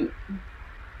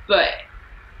 But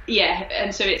yeah,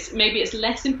 and so it's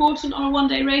less important on a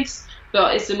one-day race.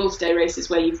 but it's the multi-day races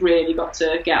where you've really got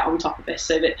to get on top of this,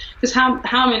 so that, because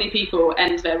how many people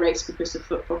end their race because of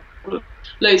foot problem?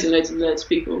 Loads and loads and loads of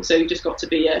people. So you just got to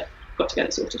get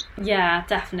it sorted. Yeah,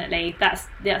 definitely. That's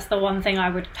the one thing I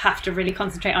would have to really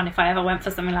concentrate on if I ever went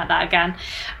for something like that again.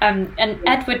 And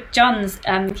Edward Johns,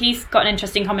 he's got an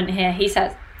interesting comment here. He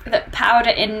says that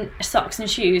powder in socks and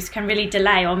shoes can really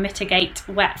delay or mitigate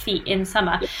wet feet in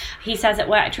summer. Yeah. He says it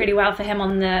worked really well for him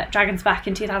on the Dragon's Back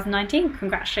in 2019.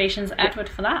 Congratulations, Edward,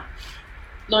 for that.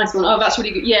 Nice one. Oh, that's really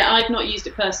good. Yeah, I've not used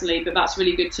it personally, but that's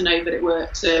really good to know that it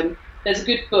works. There's a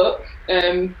good book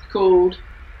called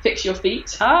Fix Your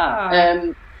Feet.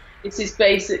 This is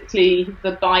basically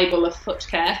the Bible of foot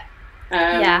care.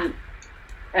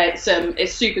 It's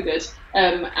super good,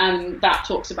 and that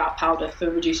talks about powder for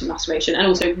reducing maceration, and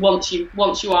also once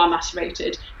you are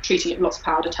macerated, treating it with lots of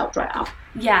powder to help dry it out.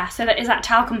 Yeah, so is that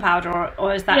talcum powder,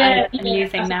 or is that a new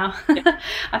thing now? Yeah.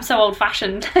 I'm so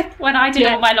old-fashioned. When I did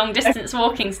all my long-distance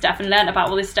walking stuff and learned about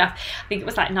all this stuff, I think it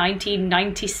was like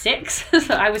 1996,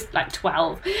 so I was like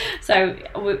 12. So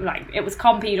it was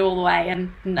compeed all the way,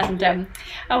 and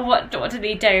what did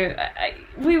he do?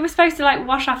 We were supposed to like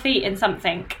wash our feet in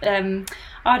something.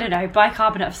 I don't know,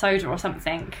 bicarbonate of soda or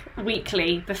something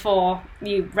weekly before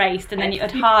you raced, and then you'd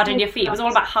harden your feet. It was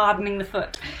all about hardening the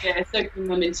foot. Yeah, soaking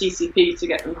them in TCP to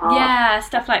get them hard. Yeah,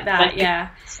 stuff like that, yeah.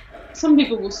 Some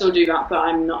people will still do that, but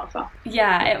I'm not a fan.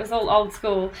 Yeah, it was all old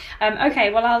school.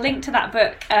 Okay, well, I'll link to that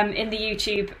book in the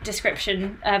YouTube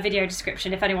description, video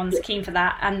description, if anyone's keen for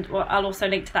that, and I'll also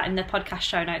link to that in the podcast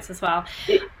show notes as well.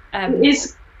 It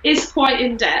is quite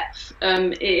in-depth.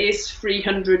 It is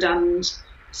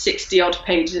 360 odd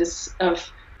pages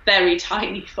of very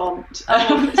tiny font, so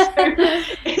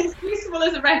it's useful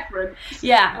as a reference.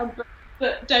 Yeah,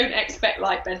 but don't expect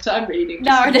like bedtime reading.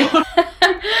 No.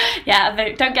 Yeah,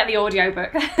 don't get the audio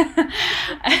book.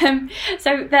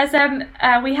 So there's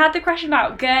we had the question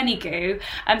about gurney goo,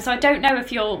 so I don't know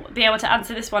if you'll be able to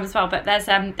answer this one as well, but there's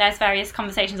various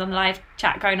conversations on the live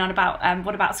chat going on about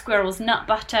what about squirrel's nut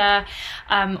butter,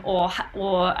 Leaf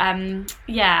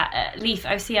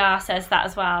OCR says that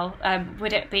as well.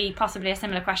 Would it be possibly a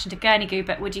similar question to gurney goo,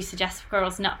 but would you suggest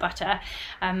squirrel's nut butter?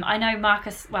 I know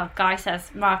Guy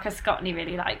says Marcus Scotney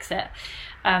really likes it.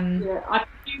 I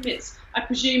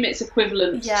presume it's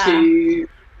equivalent to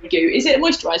goo. Is it a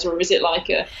moisturiser, or is it like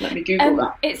let me Google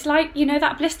that? It's like,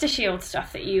 that blister shield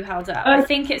stuff that you held up. I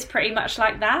think it's pretty much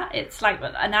like that. It's like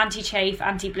an anti-chafe,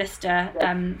 anti-blister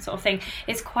sort of thing.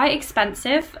 It's quite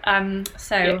expensive,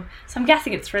 so I'm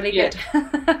guessing it's really good.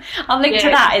 I'll link to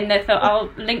that I'll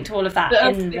link to all of that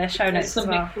in the show notes as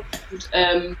well.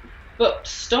 But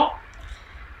stop.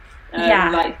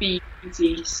 Like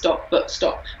BT stop, but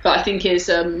I think it's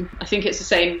the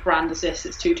same brand as this.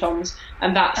 It's 2 tongs,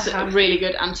 and that's really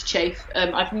good anti-chafe.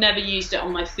 I've never used it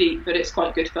on my feet, but it's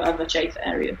quite good for other chafe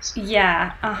areas.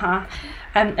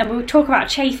 And we'll talk about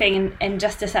chafing in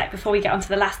just a sec before we get onto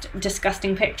the last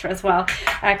disgusting picture as well,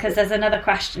 because there's another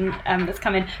question that's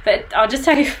come in. But I'll just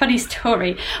tell you a funny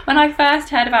story. When I first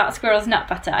heard about squirrel's nut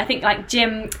butter, I think like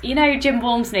Jim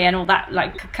Walmsley and all that,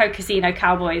 like Casino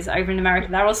Cowboys over in America,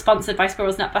 they're all sponsored by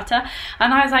squirrel's nut butter,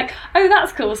 and I was like, oh,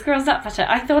 that's cool, squirrel's nut butter.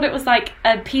 I thought it was like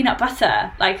a peanut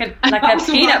butter, like a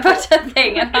peanut butter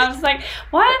thing, and I was like,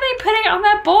 why are they putting it on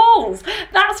their balls?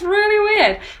 That's really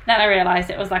weird. Then I realised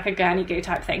it was like a gurney goo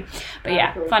type thing.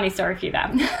 But cool. Funny story for you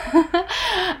there.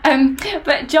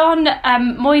 But John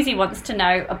Moisey wants to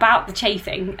know about the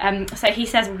chafing. So he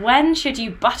says, when should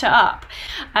you butter up,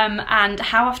 and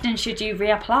how often should you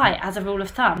reapply as a rule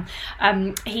of thumb?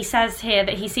 He says here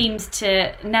that he seems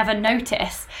to never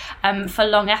notice for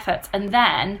long efforts, and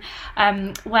then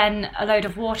when a load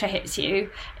of water hits you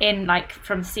in, like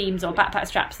from seams or backpack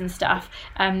straps and stuff,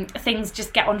 things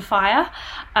just get on fire.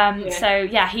 So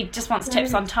he just wants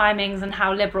tips on timings and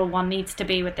how liberal one needs to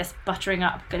be with this buttering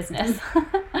up business.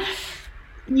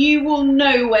 You will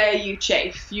know where you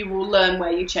chafe. You will learn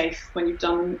where you chafe when you've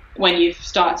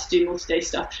started to do multi-day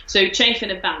stuff. So chafe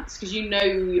in advance, because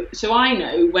I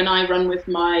know when I run with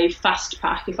my fast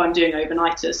pack, if I'm doing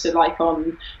overnighters, so like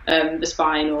on the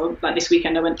Spine, or like this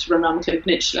weekend I went to run around the Clyde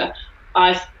Peninsula,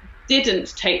 I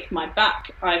didn't tape my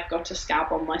back. I've got a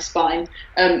scab on my spine.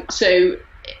 So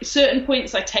certain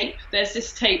points I tape. There's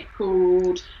this tape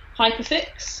called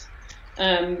Hyperfix.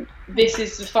 This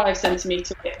is the 5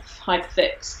 centimetre width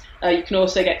Hyperfix. You can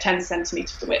also get 10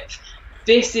 centimetre width.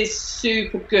 This is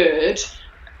super good.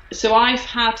 So I've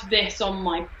had this on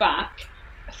my back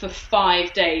for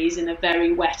 5 days in a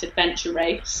very wet adventure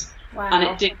race. Wow. And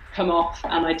it didn't come off,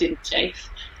 and I didn't chafe.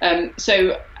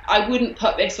 So I wouldn't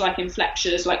put this like in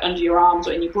flexures, like under your arms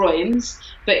or in your groins.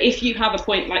 But if you have a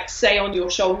point, like say on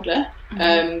your shoulder,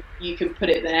 you can put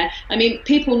it there. I mean,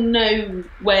 people know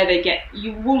where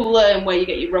you will learn where you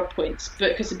get your rub points,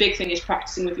 but because the big thing is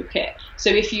practicing with your kit. So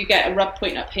if you get a rub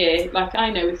point up here, like I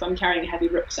know if I'm carrying a heavy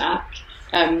rucksack,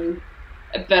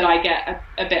 that I get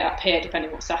a bit up here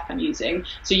depending what sack I'm using.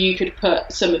 So you could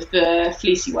put some of the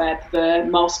fleecy web, the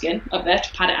moleskin up there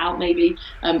to pad it out maybe.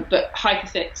 But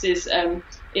Hyperfix is,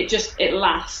 it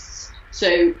lasts.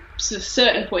 So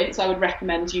certain points I would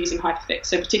recommend using Hyperfix.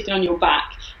 So particularly on your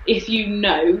back, if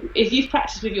you've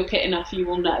practiced with your kit enough, you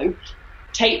will know.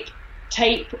 Tape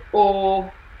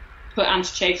or put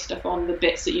anti-chafe stuff on the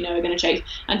bits that you know are going to chafe,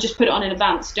 and just put it on in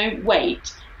advance. Don't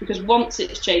wait, because once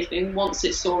it's chafing, once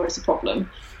it's sore, it's a problem.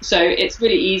 So it's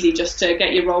really easy just to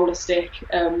get your roller stick.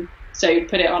 So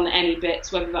put it on any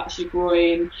bits, whether that's your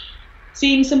groin.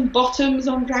 Seen some bottoms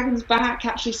on Dragon's back.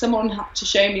 Actually, someone had to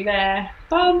show me their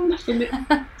bum from it.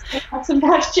 Had some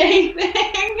bad chafing.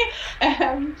 It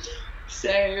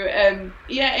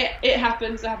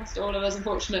happens. It happens to all of us,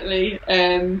 unfortunately.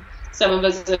 Some of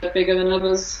us are bigger than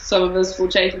others. Some of us will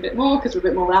chafe a bit more because we're a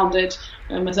bit more rounded,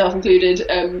 myself included.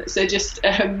 So just,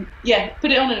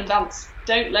 put it on in advance.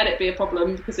 Don't let it be a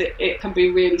problem, because it can be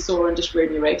really sore and just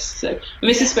ruin your race. So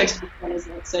this is supposed to be fun,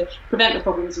 isn't it? So prevent the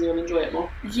problems and you'll enjoy it more.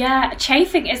 Yeah,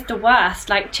 chafing is the worst.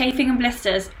 Like chafing and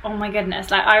blisters, oh my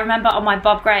goodness. Like I remember on my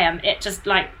Bob Graham, it just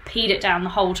like peed it down the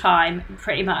whole time,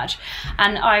 pretty much.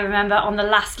 And I remember on the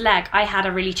last leg, I had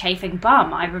a really chafing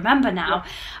bum. I remember now,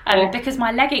 because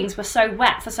my leggings were so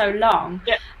wet for so long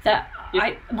that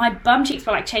my bum cheeks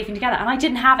were like chafing together, and I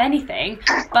didn't have anything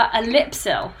but a lip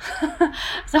sill.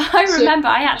 So I remember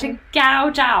I had to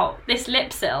gouge out this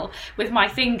lip sill with my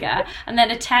finger and then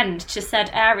attend to said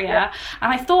area.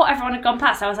 And I thought everyone had gone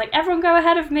past. I was like, everyone go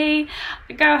ahead of me,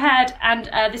 go ahead. And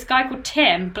this guy called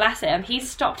Tim, bless him, he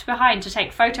stopped behind to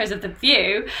take photos of the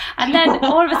view. And then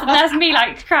all of a sudden there's me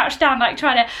like crouched down, like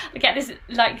trying to get this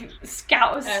like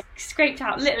scraped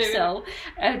out lip sill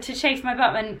to chafe my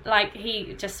bum. And like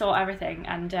he just saw everything.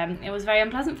 And it was very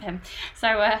unpleasant for him. So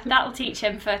that'll teach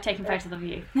him for taking photos of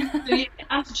you. The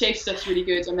anti-chafe stuff's really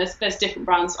good, and there's different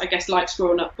brands, I guess, like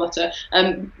Squirrel Nut Butter.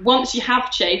 Once you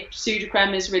have chafed,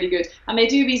 Sudocrem is really good, and they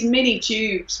do these mini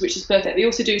tubes, which is perfect. They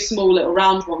also do small little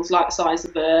round ones like the size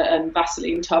of a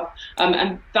Vaseline tub,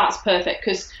 and that's perfect,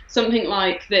 because something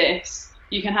like this,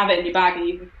 you can have it in your bag, and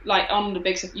you can, like on the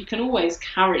big stuff, you can always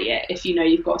carry it if you know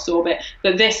you've got a sore bit.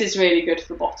 But this is really good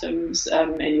for bottoms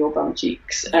in your bum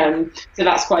cheeks, so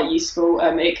that's quite useful.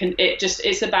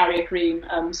 It's a barrier cream,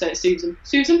 so it soothes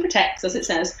and protects, as it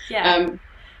says.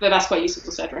 But that's quite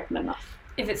useful, so I'd recommend that.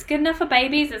 If it's good enough for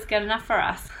babies, it's good enough for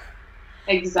us.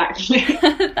 Exactly.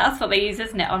 That's what they use,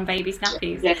 isn't it, on baby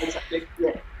nappies? Yeah, exactly.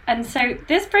 Yeah. And so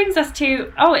this brings us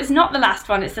to, it's not the last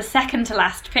one, it's the second to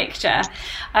last picture.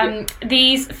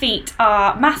 These feet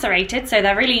are macerated, so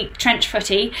they're really trench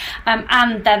footy,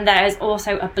 and then there's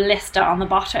also a blister on the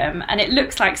bottom, and it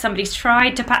looks like somebody's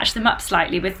tried to patch them up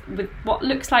slightly with what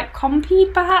looks like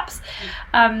Compeed, perhaps.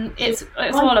 It's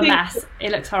all a mess.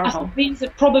 It looks horrible. These are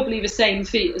probably the same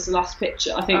feet as the last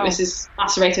picture. I think this is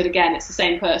macerated again. It's the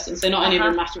same person, so not only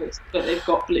are they macerated, but they've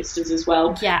got blisters as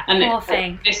well. Yeah, and poor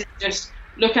thing. This is just...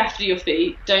 Look after your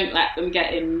feet. Don't let them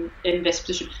get in this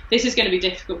position. This is going to be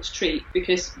difficult to treat,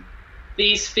 because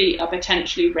these feet are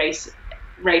potentially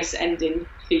race-ending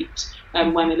feet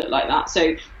when they look like that.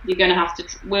 So you're going to have to...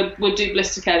 We'll do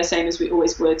blister care the same as we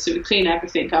always would. So we clean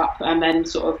everything up and then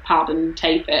sort of pad and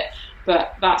tape it.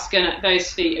 But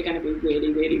those feet are going to be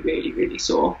really, really, really, really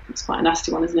sore. It's quite a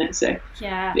nasty one, isn't it? So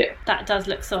yeah, that does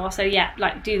look sore. So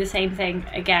do the same thing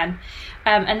again.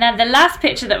 And then the last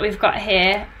picture that we've got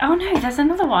here, oh no, there's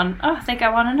another one. Oh, they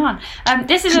go on and on.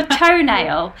 This is a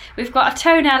toenail. We've got a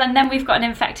toenail, and then we've got an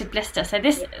infected blister. So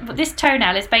this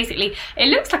toenail is basically, it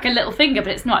looks like a little finger,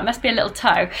 but it's not. It must be a little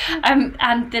toe.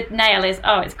 And the nail is,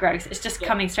 it's gross. It's just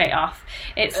coming straight off.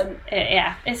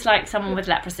 It's like someone with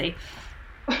leprosy.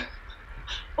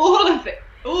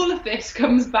 All of this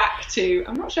comes back to,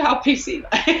 I'm not sure how PC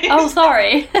that is. Oh,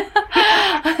 sorry.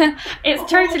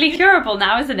 It's totally curable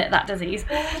now, isn't it, that disease?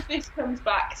 All of this comes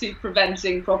back to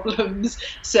preventing problems.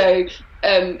 So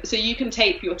you can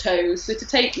tape your toes. So to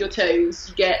tape your toes,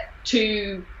 you get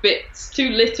two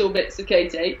little bits of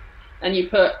K-tape, and you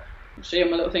put, I'll show you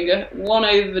on my little finger, one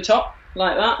over the top,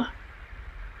 like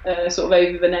that, sort of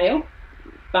over the nail,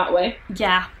 that way.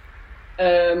 Yeah.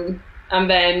 And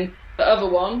then the other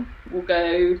one will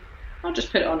go, I'll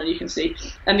just put it on and you can see,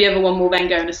 and the other one will then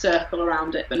go in a circle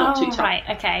around it, but not too tight.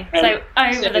 Right, okay. So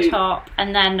over the top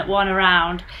and then one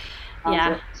around.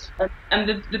 Yeah.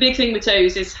 And the big thing with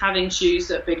toes is having shoes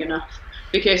that are big enough.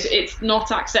 because it's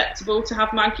not acceptable to have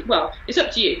well, it's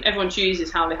up to you. Everyone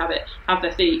chooses how they have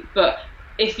their feet. But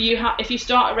if you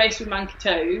start a race with manky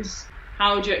toes,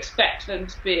 how would you expect them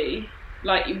to be?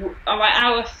 Like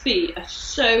our feet are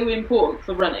so important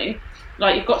for running.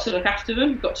 Like, you've got to look after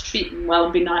them, you've got to treat them well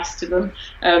and be nice to them,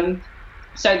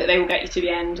 so that they will get you to the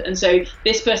end. And so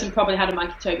this person probably had a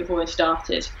manky toe before they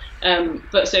started.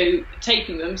 But so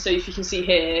taping them, so if you can see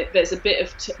here, there's a bit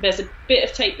of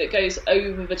tape that goes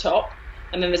over the top,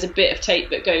 and then there's a bit of tape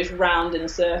that goes round in a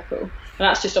circle. And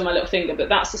that's just on my little finger, but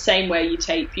that's the same way you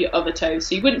tape your other toes.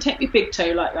 So you wouldn't tape your big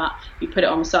toe like that, you put it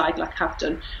on the side like I have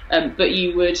done, but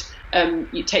you would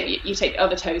you tape your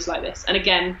other toes like this. And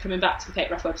again, coming back to the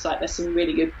Cape Wrath website, there's some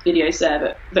really good videos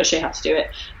there that show how to do it.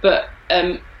 But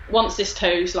once this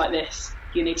toe's like this,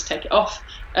 you need to take it off.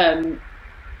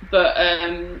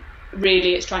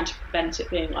 Really, it's trying to prevent it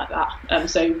being like that.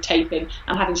 So taping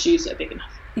and having shoes that are big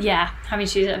enough. Yeah, having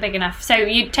shoes that are big enough. So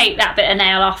you take that bit of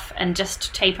nail off and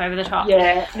just tape over the top.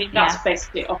 Yeah, I mean, that's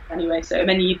basically off anyway. So, and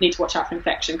then you'd need to watch out for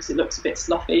infection because it looks a bit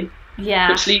sloughy. Yeah.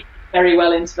 Which leads very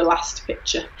well into the last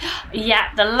picture.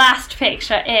 Yeah, the last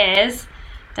picture is...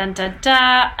 Dun, dun,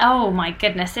 dun. Oh my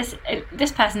goodness,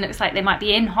 this person looks like they might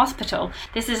be in hospital.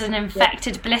 This is an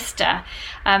infected blister.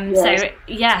 So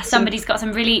yeah, somebody's got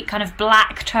some really kind of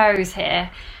black toes here.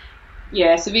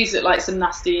 Yeah, so these look like some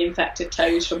nasty infected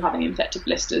toes from having infected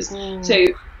blisters. So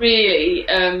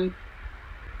really,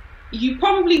 you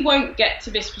probably won't get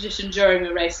to this position during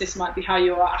a race. This might be how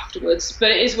you are afterwards.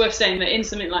 But it is worth saying that in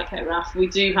something like Cape Wrath, we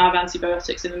do have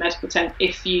antibiotics in the medical tent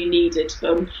if you needed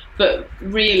them. But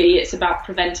really, it's about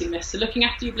preventing this. So looking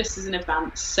after your blisters in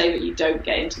advance so that you don't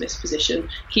get into this position.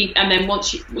 And then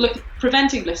once you look at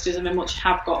preventing blisters, and then once you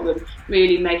have got them,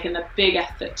 really making a big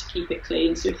effort to keep it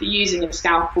clean. So if you're using a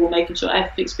scalpel, making sure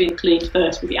everything's being cleaned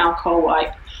first with the alcohol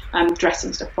wipe, and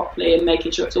dressing stuff properly and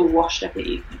making sure it's all washed every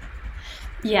evening.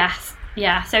 Yes,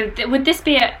 yeah. So would this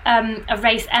be a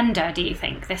race ender, do you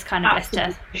think, this kind of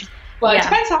blister? Well, it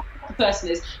depends how the person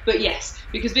is, but yes,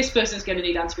 because this person's going to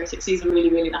need antibiotics. These are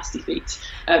really, really nasty feet.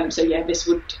 So yeah,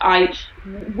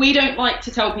 we don't like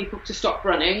to tell people to stop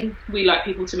running. We like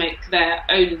people to make their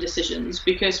own decisions,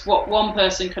 because what one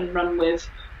person can run with,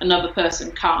 another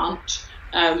person can't.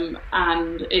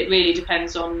 And it really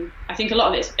depends on, I think a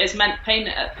lot of it is pain.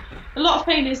 A lot of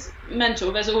pain is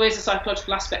mental. There's always a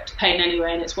psychological aspect to pain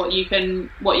anyway, and it's what you can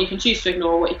choose to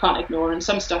ignore, what you can't ignore, and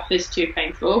some stuff is too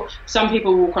painful. Some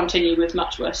people will continue with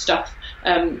much worse stuff,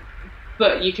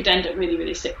 but you could end up really,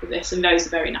 really sick with this, and those are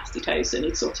very nasty toes that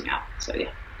need sorting out. So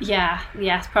yeah. Yeah,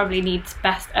 yes, probably needs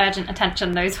best urgent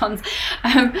attention, those ones.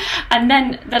 And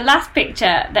then the last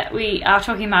picture that we are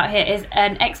talking about here is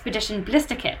an expedition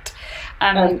blister kit.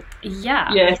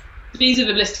 Yeah, these are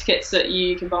the blister kits that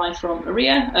you can buy from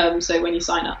Aria. So when you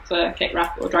sign up for Cape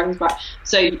Wrath or Dragon's Back,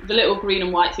 so the little green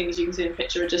and white things you can see in the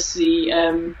picture are just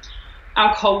the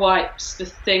alcohol wipes. The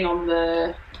thing on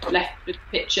the left of the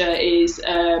picture is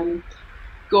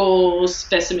gauze.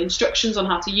 There's some instructions on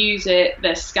how to use it.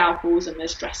 There's scalpels and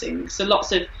there's dressing. So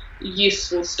lots of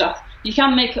useful stuff. You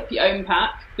can make up your own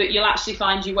pack, but you'll actually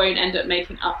find you won't end up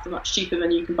making up for much cheaper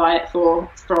than you can buy it from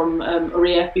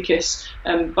Aria, because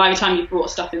by the time you've bought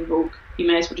stuff in bulk, you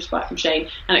may as well just buy it from Shane.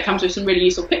 And it comes with some really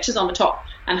useful pictures on the top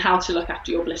and how to look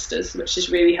after your blisters, which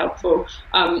is really helpful.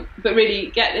 But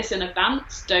really get this in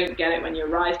advance. Don't get it when you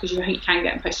arrive, because you can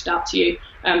get them posted out to you.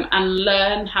 And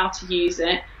learn how to use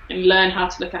it, and learn how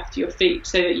to look after your feet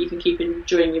so that you can keep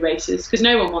enjoying your races, because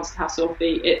no one wants to have sore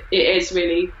feet. It is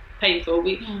really painful.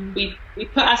 We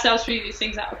put ourselves through these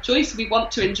things out of choice. We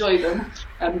want to enjoy them,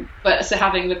 but so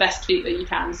having the best feet that you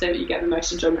can so that you get the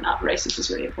most enjoyment out of races is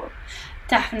really important.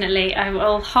 Definitely, I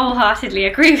will wholeheartedly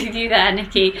agree with you there,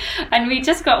 Nikki. And we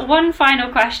just got one final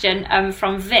question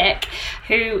from Vic,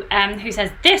 who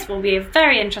says, this will be a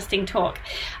very interesting talk.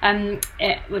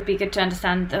 It would be good to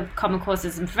understand the common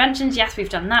causes and preventions. Yes, we've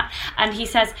done that. And he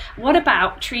says, what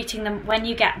about treating them when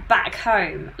you get back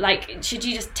home? Like, should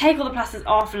you just take all the plasters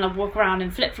off and walk around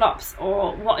in flip-flops,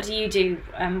 or what do you do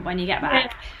when you get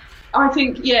back? I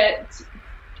think,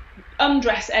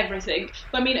 undress everything.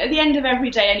 I mean, at the end of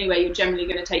every day anyway, you're generally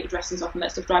going to take your dressings off and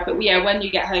let stuff dry, but when you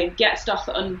get home, get stuff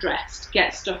undressed,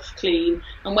 get stuff clean,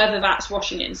 and whether that's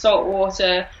washing it in salt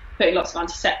water, putting lots of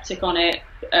antiseptic on it,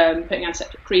 putting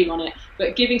antiseptic cream on it,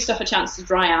 but giving stuff a chance to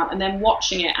dry out, and then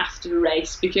watching it after the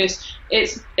race, because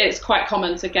it's quite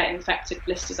common to get infected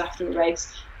blisters after a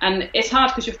race. And it's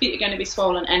hard because your feet are going to be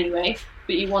swollen anyway,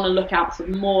 but you want to look out for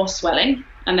more swelling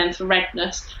and then for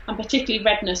redness, and particularly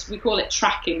redness, we call it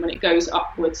tracking when it goes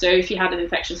upwards. So if you had an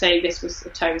infection, say this was the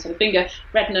toe and finger,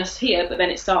 redness here, but then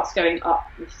it starts going up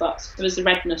the foot. So as the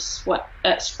redness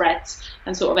spreads,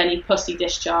 and sort of any pussy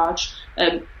discharge,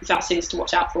 that's things to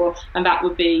watch out for. And that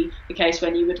would be the case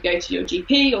when you would go to your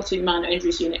GP or to your minor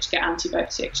injuries unit to get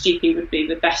antibiotics. GP would be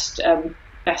the best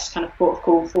kind of port of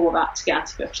call for that, to get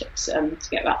antibiotics to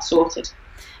get that sorted.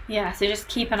 Yeah, so just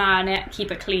keep an eye on it,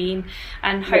 keep it clean,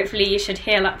 and hopefully you should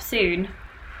heal up soon.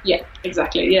 Yeah,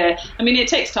 exactly, yeah. I mean, it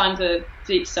takes time for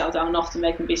feet to settle down, and often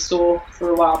they can be sore for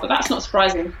a while, but that's not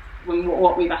surprising when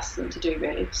what we've asked them to do,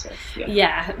 really. So,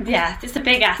 yeah, it's a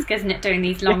big ask, isn't it, doing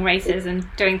these long races and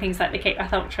doing things like the Cape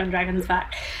Wrath Ultra and Dragon's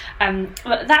Back.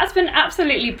 But that's been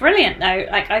absolutely brilliant, though.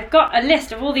 Like, I've got a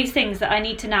list of all these things that I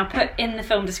need to now put in the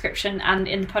film description and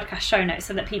in the podcast show notes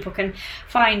so that people can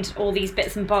find all these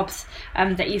bits and bobs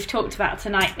that you've talked about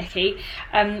tonight, Nikki.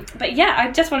 But yeah,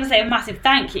 I just want to say a massive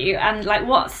thank you, and like,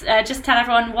 just tell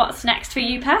everyone what's next for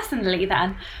you personally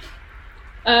then.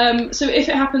 So if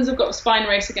it happens, I've got a spine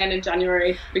race again in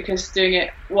January, because doing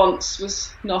it once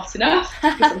was not enough.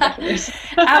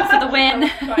 Out for the win.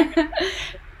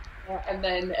 And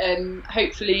then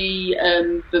hopefully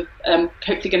going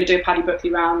to do a Paddy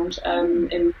Buckley round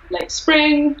in late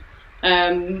spring,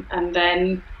 and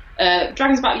then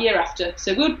Dragon's about a year after.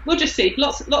 So we'll just see.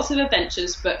 Lots of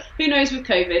adventures, but who knows with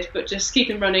COVID? But just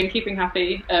keeping running, keeping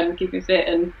happy, keeping fit,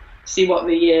 and see what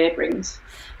the year brings.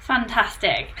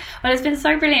 Fantastic. Well, it's been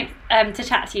so brilliant to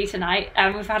chat to you tonight.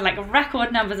 We've had like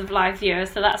record numbers of live viewers,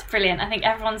 so that's brilliant. I think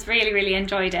everyone's really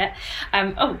enjoyed it.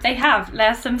 They have.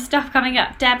 There's some stuff coming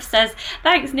up. Deb says,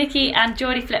 thanks, Nikki. And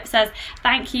Geordie Flip says,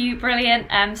 thank you, brilliant.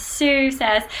 Sue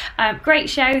says, great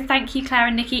show. Thank you, Claire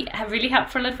and Nikki. Really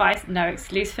helpful advice. No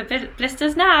excuse for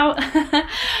blisters now.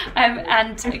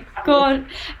 And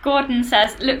Gordon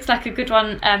says, looks like a good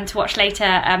one to watch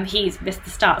later. He's missed the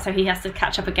start, so he has to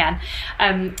catch up again.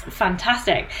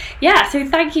 Fantastic. Yeah, so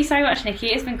thank you so much, Nikki.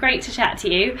 It's been great to chat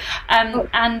to you,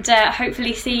 and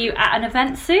hopefully see you at an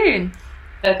event soon.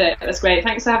 Perfect, that's great.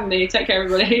 Thanks for having me. Take care,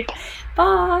 everybody.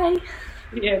 Bye.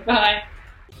 Yeah, bye.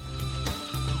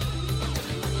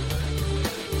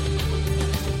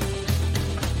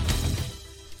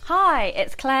 Hi,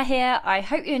 it's Claire here. I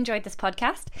hope you enjoyed this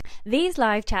podcast. These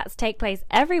live chats take place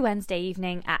every Wednesday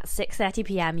evening at 6:30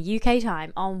 p.m. UK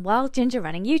time on Wild Ginger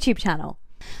Running YouTube channel.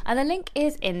 And the link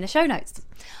is in the show notes.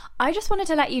 I just wanted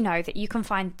to let you know that you can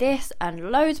find this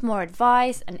and loads more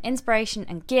advice and inspiration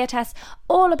and gear tests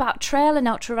all about trail and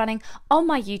ultra running on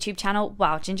my YouTube channel,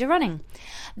 Wild Ginger Running.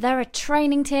 There are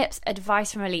training tips,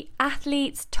 advice from elite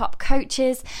athletes, top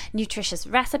coaches, nutritious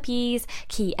recipes,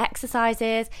 key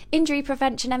exercises, injury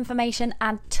prevention information,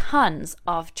 and tons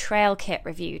of trail kit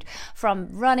reviewed, from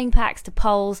running packs to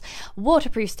poles,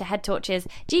 waterproofs to head torches,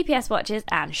 GPS watches,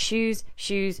 and shoes,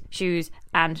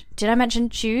 and did I mention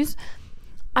shoes?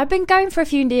 I've been going for a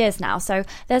few years now, so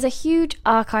there's a huge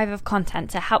archive of content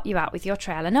to help you out with your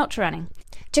trail and ultra running.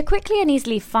 To quickly and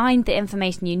easily find the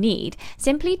information you need,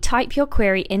 simply type your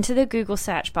query into the Google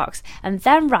search box and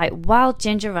then write Wild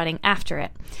Ginger Running after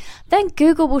it. Then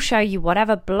Google will show you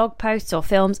whatever blog posts or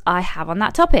films I have on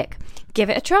that topic. Give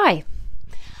it a try.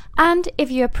 And if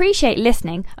you appreciate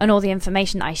listening and all the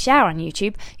information I share on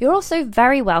YouTube, you're also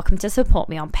very welcome to support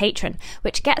me on Patreon,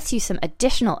 which gets you some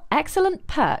additional excellent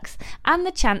perks and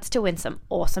the chance to win some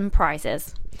awesome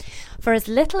prizes. For as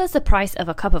little as the price of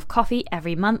a cup of coffee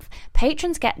every month,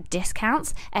 patrons get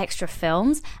discounts, extra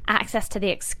films, access to the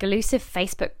exclusive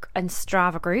Facebook and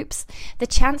Strava groups, the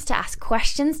chance to ask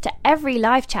questions to every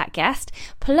live chat guest,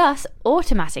 plus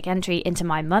automatic entry into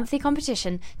my monthly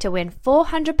competition to win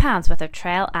 £400 worth of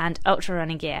trail and ultra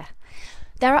running gear.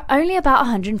 There are only about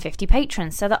 150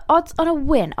 patrons, so the odds on a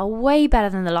win are way better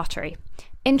than the lottery.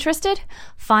 Interested?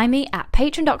 Find me at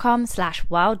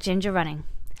patreon.com/wildgingerrunning.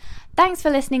 Thanks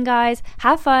for listening, guys.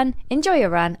 Have fun, enjoy your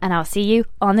run, and I'll see you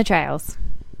on the trails.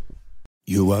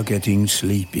 You are getting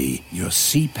sleepy. Your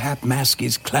CPAP mask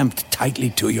is clamped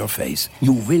tightly to your face.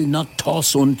 You will not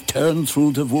toss and turn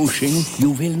through the whooshing.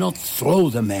 You will not throw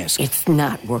the mask. It's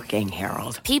not working,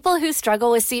 Harold. People who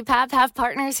struggle with CPAP have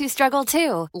partners who struggle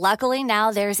too. Luckily,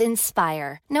 now there's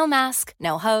Inspire. No mask,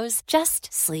 no hose,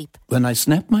 just sleep. When I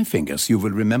snap my fingers, you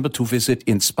will remember to visit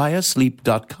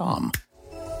inspiresleep.com.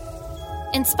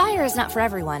 Inspire is not for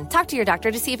everyone. Talk to your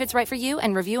doctor to see if it's right for you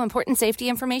and review important safety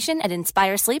information at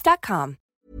inspiresleep.com.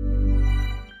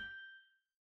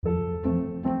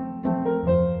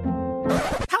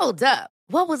 Hold up.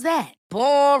 What was that?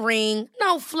 Boring.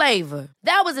 No flavor.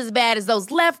 That was as bad as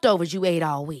those leftovers you ate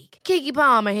all week. Keke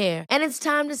Palmer here, and it's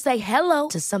time to say hello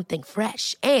to something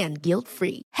fresh and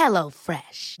guilt-free. Hello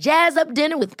Fresh. Jazz up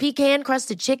dinner with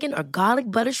pecan-crusted chicken or garlic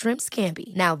butter shrimp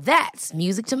scampi. Now that's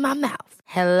music to my mouth.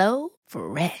 Hello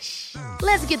Fresh.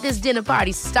 Let's get this dinner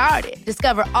party started.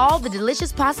 Discover all the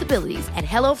delicious possibilities at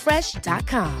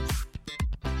HelloFresh.com.